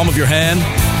in the palm of your hand?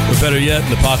 Or better yet, in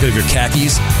the pocket of your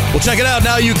khakis? Well, check it out.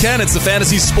 Now you can. It's the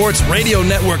Fantasy Sports Radio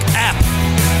Network app.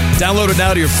 Download it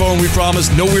now to your phone. We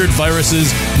promise no weird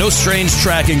viruses, no strange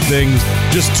tracking things.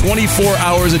 Just 24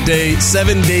 hours a day,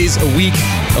 7 days a week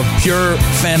of pure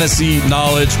fantasy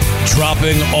knowledge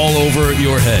dropping all over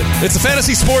your head. It's the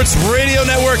Fantasy Sports Radio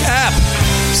Network app.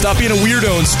 Stop being a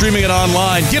weirdo and streaming it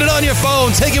online. Get it on your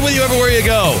phone. Take it with you everywhere you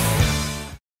go.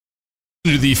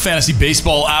 To the Fantasy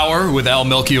Baseball Hour with Al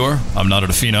Melchior. I'm not a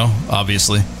Defino,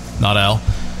 obviously. Not Al.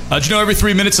 Did you know every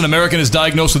 3 minutes an American is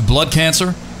diagnosed with blood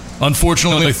cancer?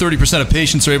 Unfortunately, only 30% of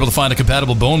patients are able to find a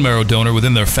compatible bone marrow donor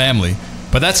within their family.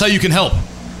 But that's how you can help.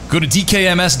 Go to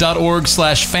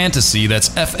dkms.org/fantasy, that's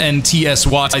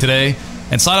FNTSY today,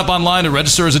 and sign up online to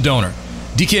register as a donor.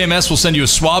 DKMS will send you a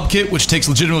swab kit, which takes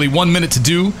legitimately 1 minute to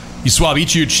do. You swab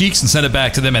each of your cheeks and send it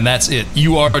back to them, and that's it.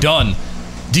 You are done.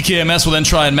 DKMS will then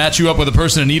try and match you up with a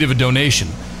person in need of a donation.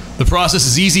 The process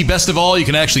is easy. Best of all, you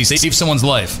can actually save someone's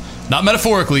life. Not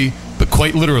metaphorically, but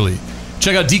quite literally.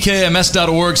 Check out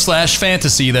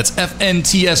dkms.org/fantasy, that's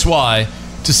FNTSY,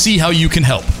 to see how you can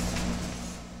help.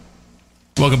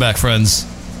 Welcome back, friends.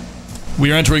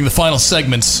 We are entering the final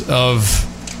segment of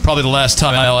probably the last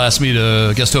time Al asked me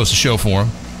to guest host a show for him,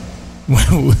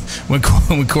 when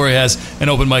Corey has an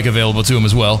open mic available to him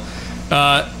as well.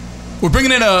 We're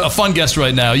bringing in a fun guest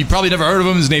right now. You probably never heard of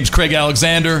him. His name's Craig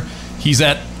Alexander. He's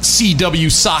at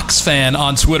CW Sox Fan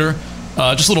on Twitter.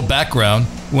 Just a little background.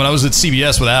 When I was at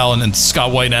CBS with Al and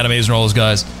Scott White and Adam Azer and all those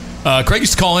guys, Craig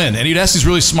used to call in, and he'd ask these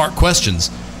really smart questions.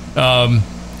 He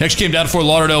actually came down to Fort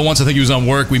Lauderdale once. I think he was on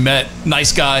work. We met.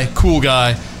 Nice guy, cool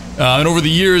guy. And over the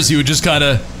years, he would just kind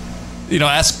of,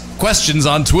 ask questions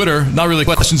on Twitter. Not really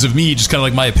questions of me, just kind of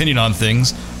like my opinion on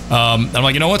things. And I'm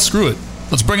like, you know what? Screw it.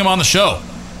 Let's bring him on the show.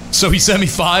 So he sent me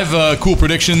 5 cool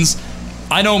predictions.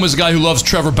 I know him as a guy who loves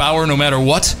Trevor Bauer no matter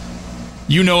what.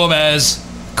 You know him as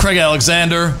Craig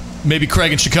Alexander, maybe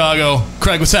Craig in Chicago.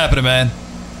 Craig, what's happening, man?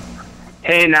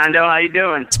 Hey, Nando, how you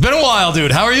doing? It's been a while,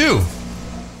 dude. How are you?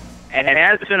 It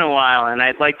has been a while, and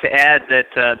I'd like to add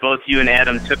that both you and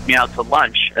Adam took me out to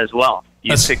lunch as well.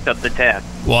 You picked up the tab.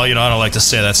 Well, I don't like to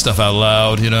say that stuff out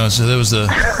loud, so there was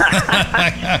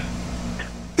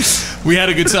we had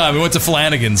a good time. We went to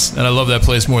Flanagan's, and I love that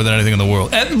place more than anything in the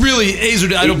world. And really,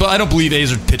 Azer, I don't believe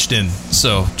Azer pitched in,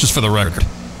 so just for the record.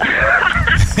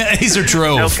 Azer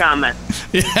drove. No comment.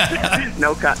 Yeah.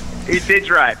 No comment. He did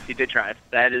drive.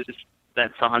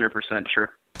 That's 100% true.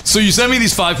 So you sent me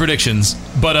these 5 predictions,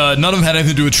 but none of them had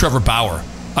anything to do with Trevor Bauer.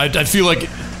 I feel like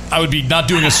I would be not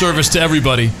doing a service to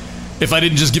everybody if I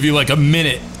didn't just give you like a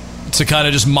minute to kind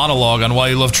of just monologue on why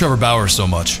you love Trevor Bauer so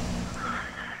much.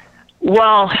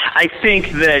 Well, I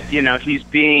think that, he's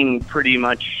being pretty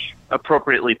much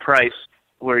appropriately priced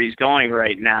where he's going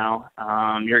right now.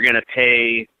 You're going to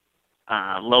pay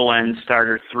low-end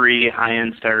starter 3,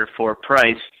 high-end starter 4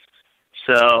 price.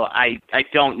 So I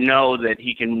don't know that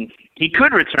he could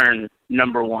return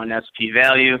number 1 SP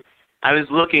value. I was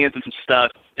looking at some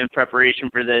stuff in preparation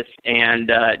for this,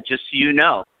 and just so you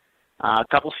know, a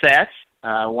couple stats.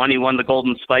 1, he won the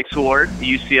Golden Spikes Award at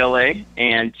UCLA,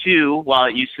 and 2, while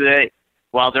at UCLA,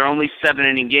 while they're only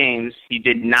 7-inning games, he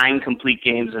did 9 complete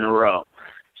games in a row.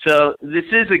 So this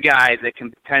is a guy that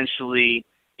can potentially,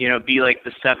 be like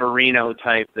the Severino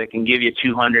type that can give you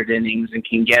 200 innings and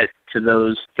can get to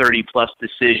those 30-plus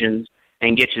decisions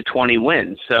and get you 20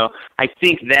 wins. So I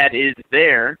think that is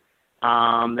there.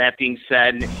 That being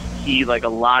said, he, like a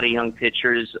lot of young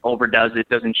pitchers, overdoes it,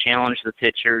 doesn't challenge the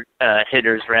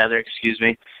hitters,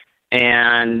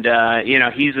 And,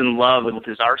 he's in love with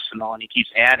his arsenal, and he keeps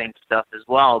adding stuff as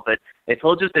well. But if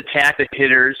he'll just attack the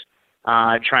hitters,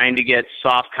 trying to get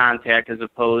soft contact as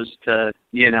opposed to,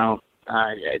 the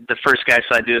first guy I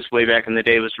saw do this way back in the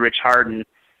day was Rich Harden.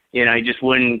 He just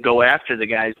wouldn't go after the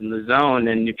guys in the zone,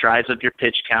 and it drives up your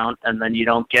pitch count, and then you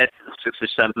don't get to the 6th or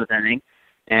 7th inning,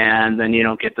 and then you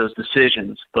don't get those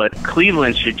decisions. But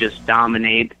Cleveland should just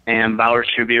dominate, and Bauer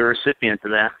should be a recipient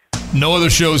of that. No other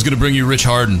show is going to bring you Rich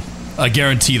Harden. I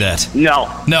guarantee that. No.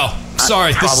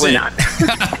 Sorry. Probably not.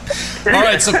 All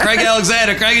right, so Craig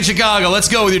Alexander, Craig in Chicago. Let's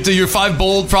go with your 5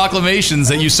 bold proclamations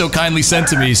that you so kindly sent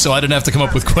to me so I didn't have to come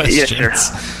up with questions. Yes,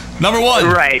 sir. Number 1.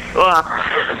 Right. Well,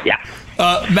 yeah.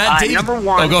 Matt Davidson. Number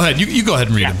 1. Oh, go ahead. You go ahead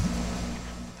and read them.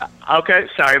 Okay,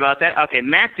 sorry about that. Okay,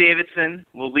 Matt Davidson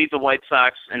will lead the White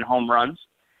Sox in home runs.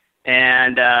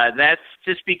 And that's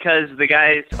just because the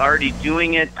guy's already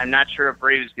doing it. I'm not sure if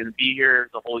Braves is going to be here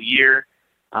the whole year.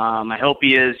 I hope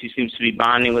he is. He seems to be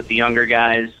bonding with the younger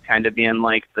guys, kind of being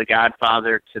like the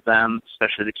godfather to them,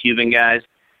 especially the Cuban guys.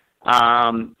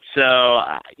 I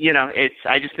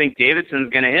just think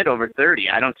Davidson's going to hit over 30.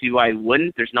 I don't see why he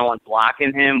wouldn't. There's no one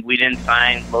blocking him. We didn't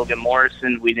sign Logan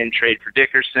Morrison. We didn't trade for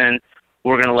Dickerson.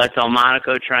 We're going to let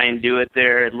Delmonico try and do it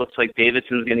there. It looks like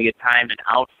Davidson's going to get time in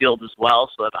outfield as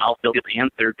well, so if outfield and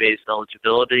third base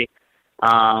eligibility.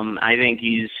 I think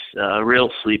he's a real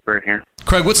sleeper here.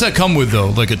 Craig, what's that come with, though?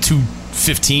 Like a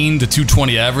 215 to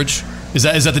 220 average? Is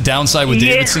that the downside with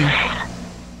Davidson?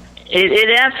 It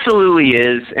absolutely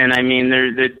is, and I mean,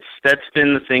 that's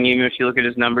been the thing, even if you look at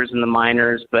his numbers in the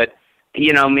minors, but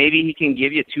maybe he can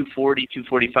give you 240,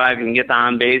 245, and get the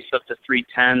on base up to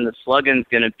 310. The slugging's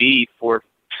going to be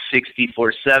 460,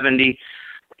 470.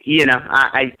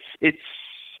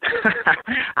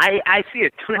 I see a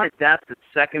ton of depth at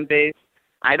second base.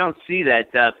 I don't see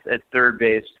that depth at third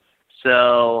base.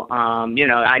 So, I'm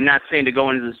not saying to go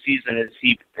into the season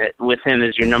with him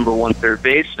as your number one third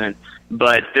baseman,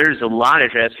 but there's a lot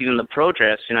of drafts, even the pro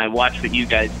drafts. I watch what you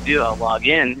guys do. I'll log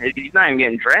in. He's not even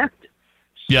getting drafted.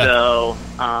 Yeah. So,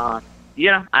 I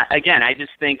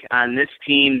just think on this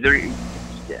team,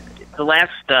 the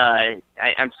last,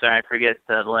 I'm sorry, I forget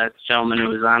the last gentleman who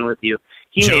was on with you.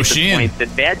 He Joe made the Sheehan. point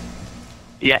that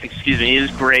he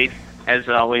was great, as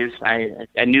always. I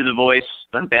knew the voice,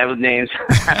 but I'm bad with names.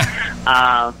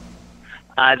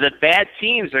 The bad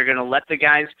teams are going to let the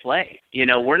guys play.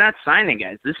 We're not signing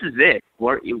guys. This is it.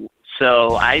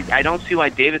 So I don't see why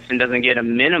Davidson doesn't get a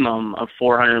minimum of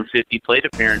 450 plate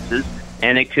appearances,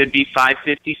 and it could be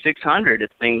 550, 600 if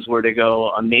things were to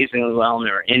go amazingly well and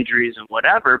there are injuries and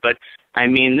whatever. But, I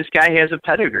mean, this guy has a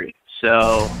pedigree.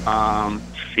 So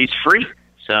he's free.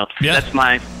 So That's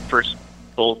my first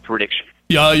bold prediction.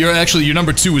 Yeah, your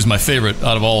number 2 is my favorite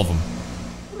out of all of them.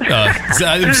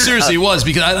 Seriously, it was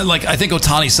because I think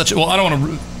Ohtani's such. Well, I don't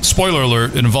want to. Spoiler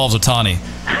alert: it involves Ohtani,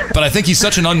 but I think he's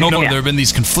such an unknown. There have been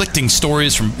these conflicting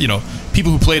stories from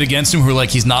people who played against him who are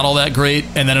like he's not all that great,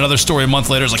 and then another story a month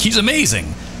later is like he's amazing.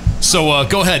 So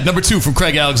go ahead, number 2 from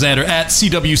Craig Alexander at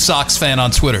CW Sox fan on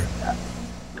Twitter.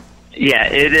 Yeah,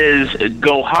 it is.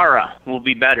 Gohara will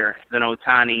be better than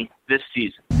Ohtani this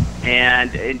season,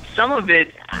 and some of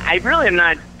it, I really am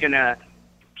not gonna.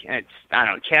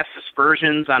 Cast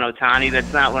aspersions on Ohtani.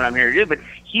 That's not what I'm here to do. But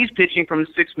he's pitching from a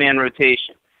 6-man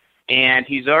rotation, and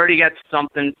he's already got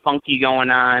something funky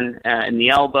going on in the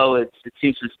elbow. It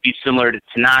seems to be similar to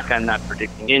Tanaka. I'm not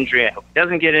predicting injury. I hope he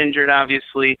doesn't get injured,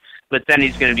 obviously. But then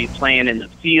he's going to be playing in the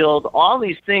field. All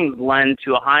these things lend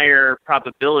to a higher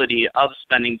probability of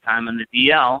spending time on the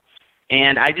DL.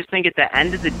 And I just think at the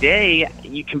end of the day,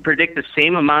 you can predict the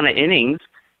same amount of innings.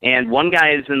 And one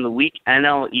guy is in the weak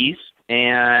NL East.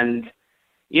 And,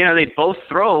 they both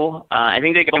throw. I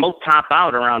think they can both top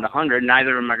out around 100.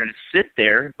 Neither of them are going to sit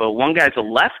there. But one guy's a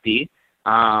lefty.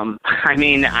 I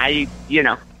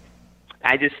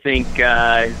just think,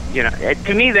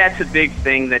 to me, that's a big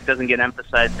thing that doesn't get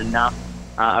emphasized enough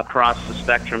across the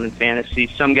spectrum in fantasy.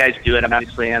 Some guys do it.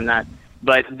 Obviously, I'm not.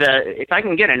 But if I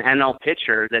can get an NL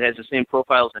pitcher that has the same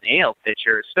profile as an AL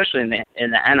pitcher, especially in the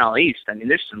NL East, I mean,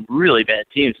 there's some really bad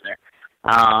teams there.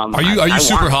 Are you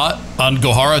super hot on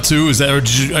Gohara too? Is that, or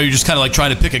are you just kind of like trying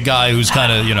to pick a guy who's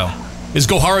kind of is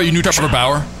Gohara your new Trevor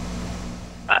Bauer?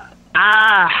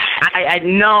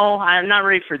 No, I'm not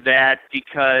ready for that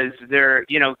because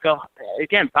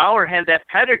Bauer had that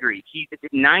pedigree. He did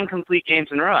 9 complete games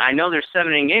in a row. I know there's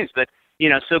 7 inning games, but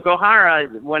so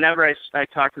Gohara, whenever I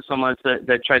talk to someone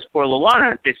that tries to pour a little water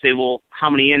on it, they say, well,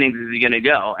 how many innings is he going to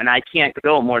go? And I can't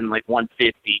go more than like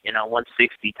 150,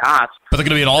 160 tops. But they're going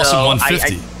to be an awesome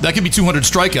 150. That could be 200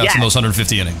 strikeouts in those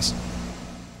 150 innings.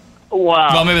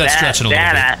 Well, maybe that's stretching a little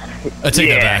bit. I take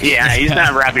that back. Yeah, he's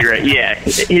not Robbie Ray. Yeah,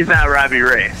 he's not Robbie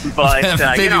Ray. But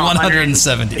maybe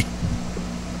 170.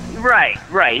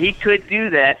 Right. He could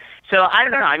do that. So I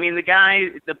don't know. I mean,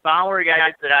 the Bauer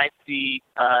guys that I see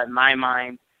in my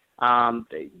mind,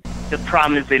 the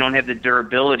problem is they don't have the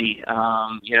durability.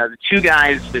 The 2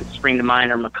 guys that spring to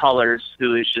mind are McCullers,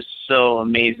 who is just so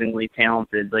amazingly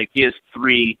talented. Like, he has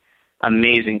 3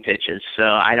 amazing pitches. So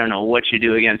I don't know what you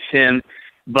do against him.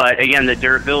 But, again, the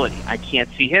durability. I can't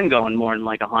see him going more than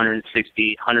like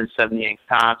 160, 170 innings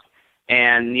tops.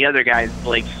 And the other guy is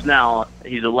Blake Snell.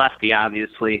 He's a lefty,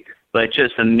 obviously, but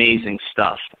just amazing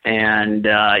stuff. And,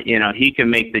 he can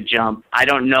make the jump. I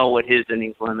don't know what his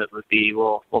innings limit would be.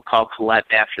 We'll call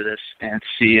Colette after this and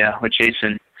see what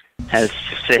Jason has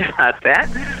to say about that.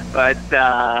 But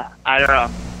I don't know.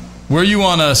 Where are you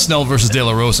on Snell versus De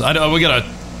La Rosa? We got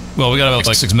about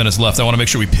like 6 minutes left. I want to make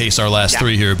sure we pace our last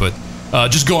 3 here. But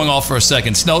just going off for a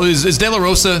second, Snell is De La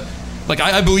Rosa. Like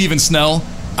I believe in Snell.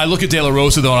 I look at De La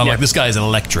Rosa, though, and I'm like, this guy is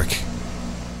electric.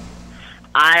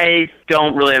 I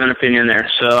don't really have an opinion there,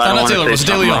 so I don't not want De La to Rosa,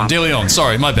 say De Leon. wrong. De Leon.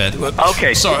 Sorry, my bad.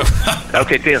 Okay. Sorry.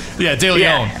 Okay, De Leon.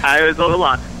 Yeah, I was a little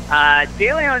lost.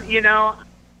 De Leon,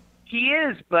 he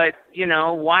is, but,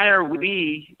 why are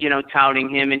we, touting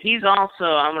him? And he's also,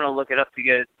 I'm going to look it up to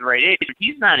get the right age, but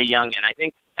he's not a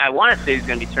youngin'. I want to say he's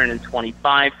going to be turning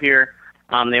 25 here.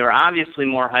 They were obviously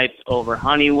more hyped over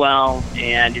Honeywell,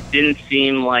 and it didn't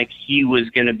seem like he was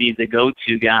going to be the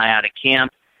go-to guy out of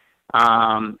camp.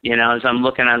 As I'm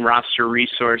looking on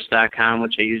rosterresource.com,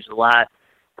 which I use a lot,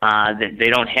 they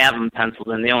don't have them penciled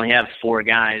in. They only have 4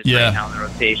 guys right now in the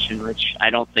rotation, which I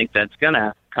don't think that's going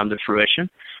to come to fruition.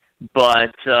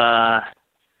 But I'm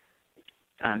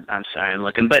sorry, I'm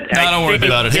looking. But no, don't worry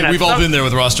about it. Hey, we've all been there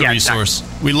with Roster Resource.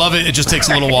 We love it. It just takes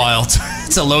a little while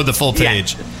to load the full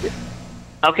page. Yeah.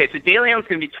 Okay, so De Leon's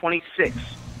going to be 26.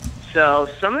 So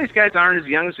some of these guys aren't as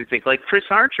young as we think. Like Chris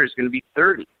Archer is going to be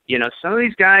 30. Some of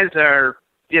these guys are,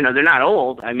 they're not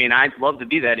old. I mean, I'd love to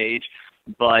be that age,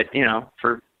 but,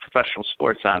 for professional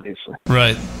sports, obviously.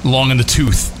 Right. Long in the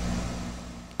tooth.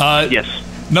 Yes.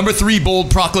 Number 3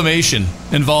 bold proclamation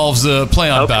involves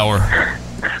play on Bauer.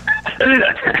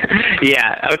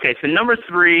 Yeah. Okay. So number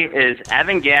 3 is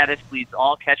Evan Gattis leads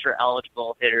all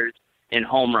catcher-eligible hitters in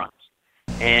home runs.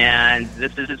 And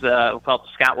this is we'll call it the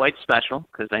Scott White special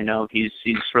because I know he's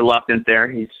reluctant there.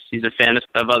 He's a fan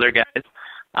of other guys.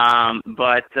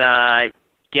 But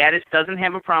Gattis doesn't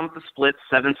have a problem with the splits,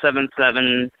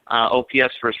 777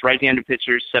 OPS versus right-handed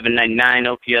pitchers, 799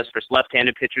 OPS versus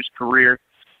left-handed pitchers career.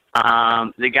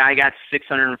 The guy got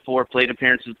 604 plate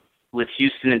appearances with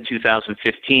Houston in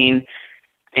 2015.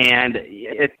 And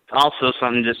it's also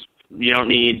something you don't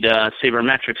need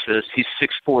sabermetrics for this. He's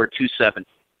 6'4", 270.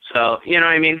 So, you know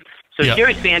what I mean? So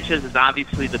Jerry Sanchez is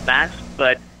obviously the best,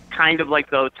 but kind of like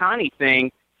the Ohtani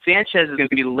thing, Sanchez is going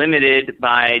to be limited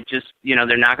by just,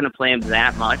 they're not going to play him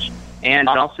that much. And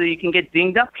also you can get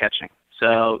dinged up catching.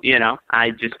 So,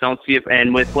 I just don't see it.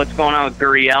 And with what's going on with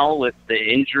Gurriel, with the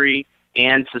injury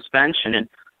and suspension, and,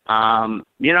 I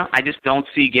just don't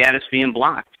see Gattis being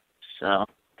blocked. So,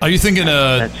 are you thinking,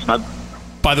 by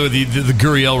the way, the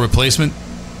Gurriel replacement?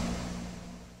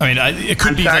 I mean, it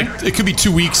could be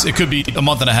 2 weeks, it could be a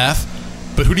month and a half.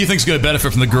 But who do you think is going to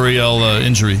benefit from the Gurriel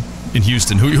injury in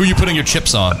Houston? Who are you putting your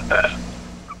chips on?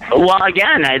 Well,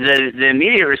 again, the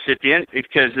immediate recipient,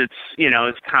 because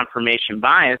it's confirmation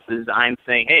bias, is I'm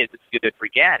saying, hey, it's good for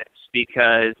Gattis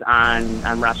because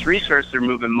on Ross Resource they're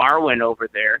moving Marwin over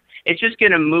there. It's just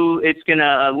going to it's going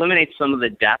to eliminate some of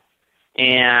the depth.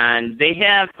 And they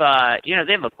have, they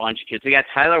have a bunch of kids. They got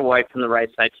Tyler White from the right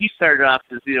side. He started off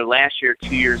as either last year or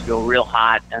 2 years ago real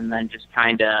hot and then just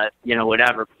kind of,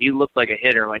 whatever. He looked like a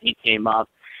hitter when he came up.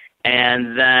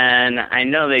 And then I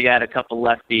know they got a couple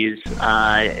lefties.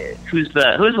 Who's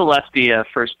the lefty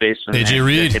first baseman? AJ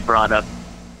Reed. They brought up.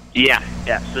 Yeah.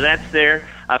 So that's there.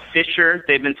 Fisher,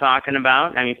 they've been talking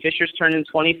about. I mean, Fisher's turning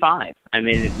 25. I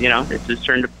mean, it's his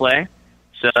turn to play.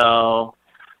 So...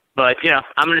 But,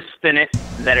 I'm going to spin it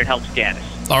that it helps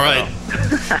Gattis. All right.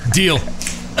 So. Deal.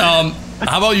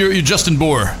 How about your Justin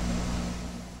Bour?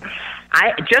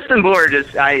 Justin Bour,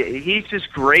 he's just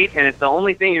great, and it's the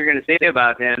only thing you're going to say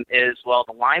about him is, well,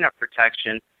 the lineup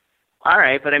protection. All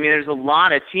right, but, I mean, there's a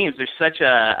lot of teams. There's such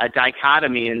a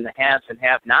dichotomy in the haves and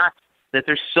have-nots that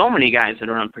there's so many guys that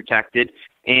are unprotected.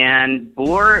 And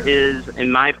Bour is,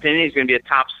 in my opinion, he's going to be a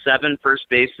top 7 first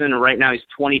baseman, and right now he's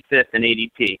 25th in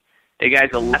ADP. The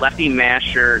guy's a lefty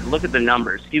masher. Look at the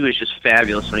numbers. He was just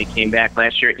fabulous when he came back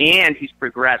last year, and he's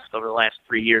progressed over the last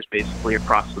 3 years, basically,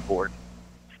 across the board.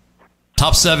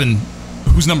 Top 7.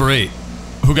 Who's number 8?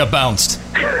 Who got bounced?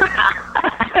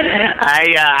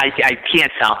 I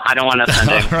can't tell. I don't want to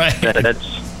offend him. Right.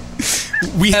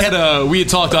 We had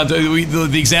talked on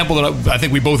the example that I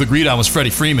think we both agreed on was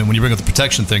Freddie Freeman when you bring up the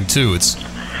protection thing, too. It's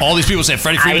all these people say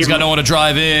Freddie Freeman's got no one to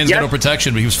drive in, he's got no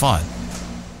protection, but he was fine.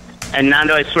 And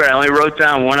Nando, I swear, I only wrote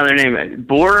down one other name.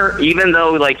 Bour, even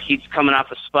though he's coming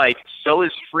off a spike, so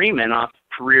is Freeman off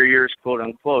career years, quote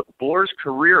unquote. Bour's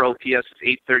career OPS is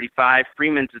 835.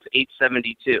 Freeman's is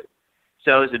 872.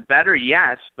 So is it better?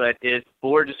 Yes, but if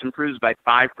Bour just improves by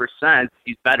 5%,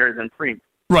 he's better than Freeman.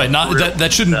 Right.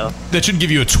 That shouldn't give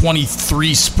you a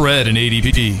 23 spread in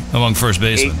ADP among first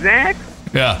basemen. Exactly.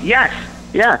 Yeah.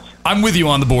 Yes. I'm with you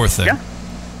on the Bour thing. Yeah.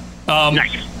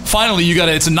 Nice. Finally,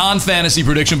 it's a non-fantasy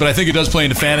prediction, but I think it does play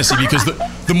into fantasy because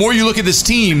the more you look at this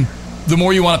team, the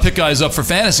more you want to pick guys up for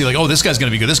fantasy. Like, oh, this guy's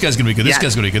going to be good. This guy's going to be good. This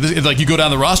guy's going to be good. Like you go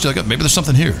down the roster, like maybe there's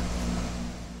something here.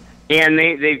 And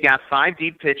they've got 5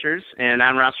 deep pitchers, and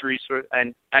on roster resource,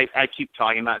 and I keep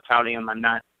talking about touting them. I'm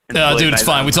not Dude, it's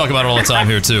fine. We talk about it all the time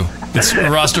here, too. It's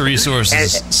roster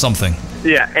resources, something.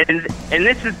 Yeah, and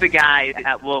this is the guy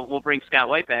that we'll bring Scott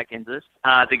White back into this.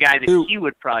 The guy that he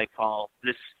would probably call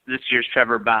this year's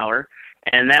Trevor Bauer,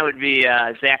 and that would be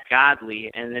Zach Godley,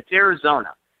 and it's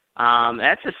Arizona.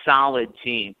 That's a solid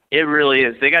team. It really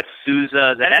is. They got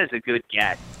Souza. That is a good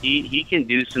get. He can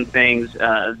do some things.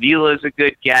 Vila is a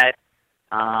good get.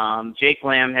 Jake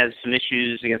Lamb has some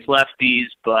issues against lefties,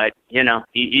 but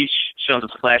he's shown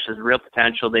some flashes of real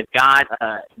potential. They've got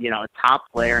a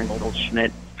top player in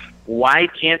Goldschmidt. Why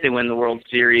can't they win the World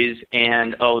Series?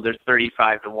 And they're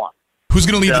 35-1. Who's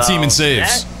going to lead the team in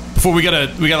saves? Before we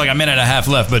got like a minute and a half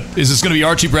left, but is this going to be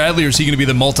Archie Bradley, or is he going to be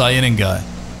the multi-inning guy?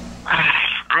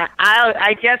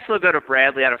 I guess they'll go to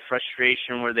Bradley out of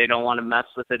frustration, where they don't want to mess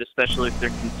with it, especially if they're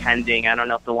contending. I don't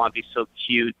know if they want to be so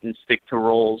cute and stick to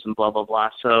roles and blah, blah, blah.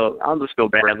 So I'll just go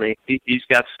Bradley. He's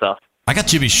got stuff. I got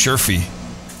Jimmy Sherfy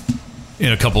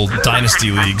in a couple dynasty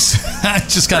leagues.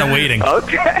 Just kind of waiting.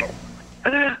 Okay.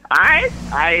 I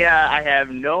have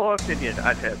no opinion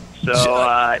on him. So,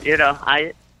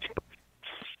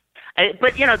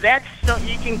 but that's so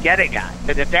you can get a guy.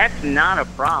 But if that's not a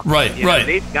problem, right.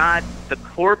 They've got the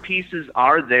core pieces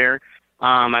are there.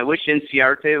 I wish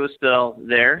Inciarte was still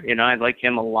there. I like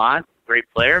him a lot, great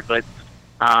player. But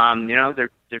they're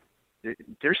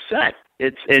set.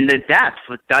 It's in the depth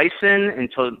with Dyson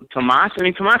and Tomas. I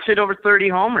mean, Tomas hit over 30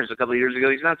 homers a couple of years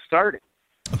ago. He's not starting.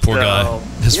 Poor guy.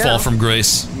 His fall from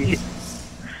grace.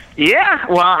 Yeah,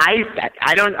 well, I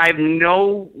have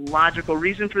no logical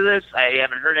reason for this. I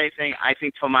haven't heard anything. I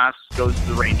think Tomas goes to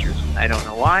the Rangers. I don't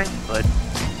know why, but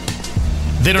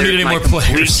they don't need any more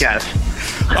players. All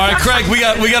right, Craig, we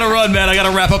got to run, man. I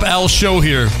got to wrap up Al's show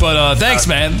here, but thanks,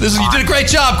 man. You did a great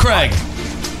job, Craig.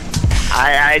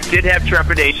 I did have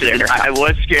trepidation there. I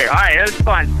was scared. All right, it was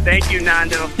fun. Thank you,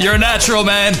 Nando. You're a natural,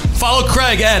 man. Follow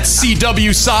Craig at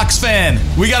CW Sox Fan.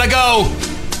 We got to go.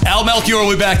 Al Melchior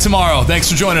will be back tomorrow. Thanks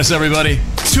for joining us, everybody.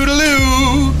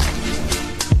 Toodaloo.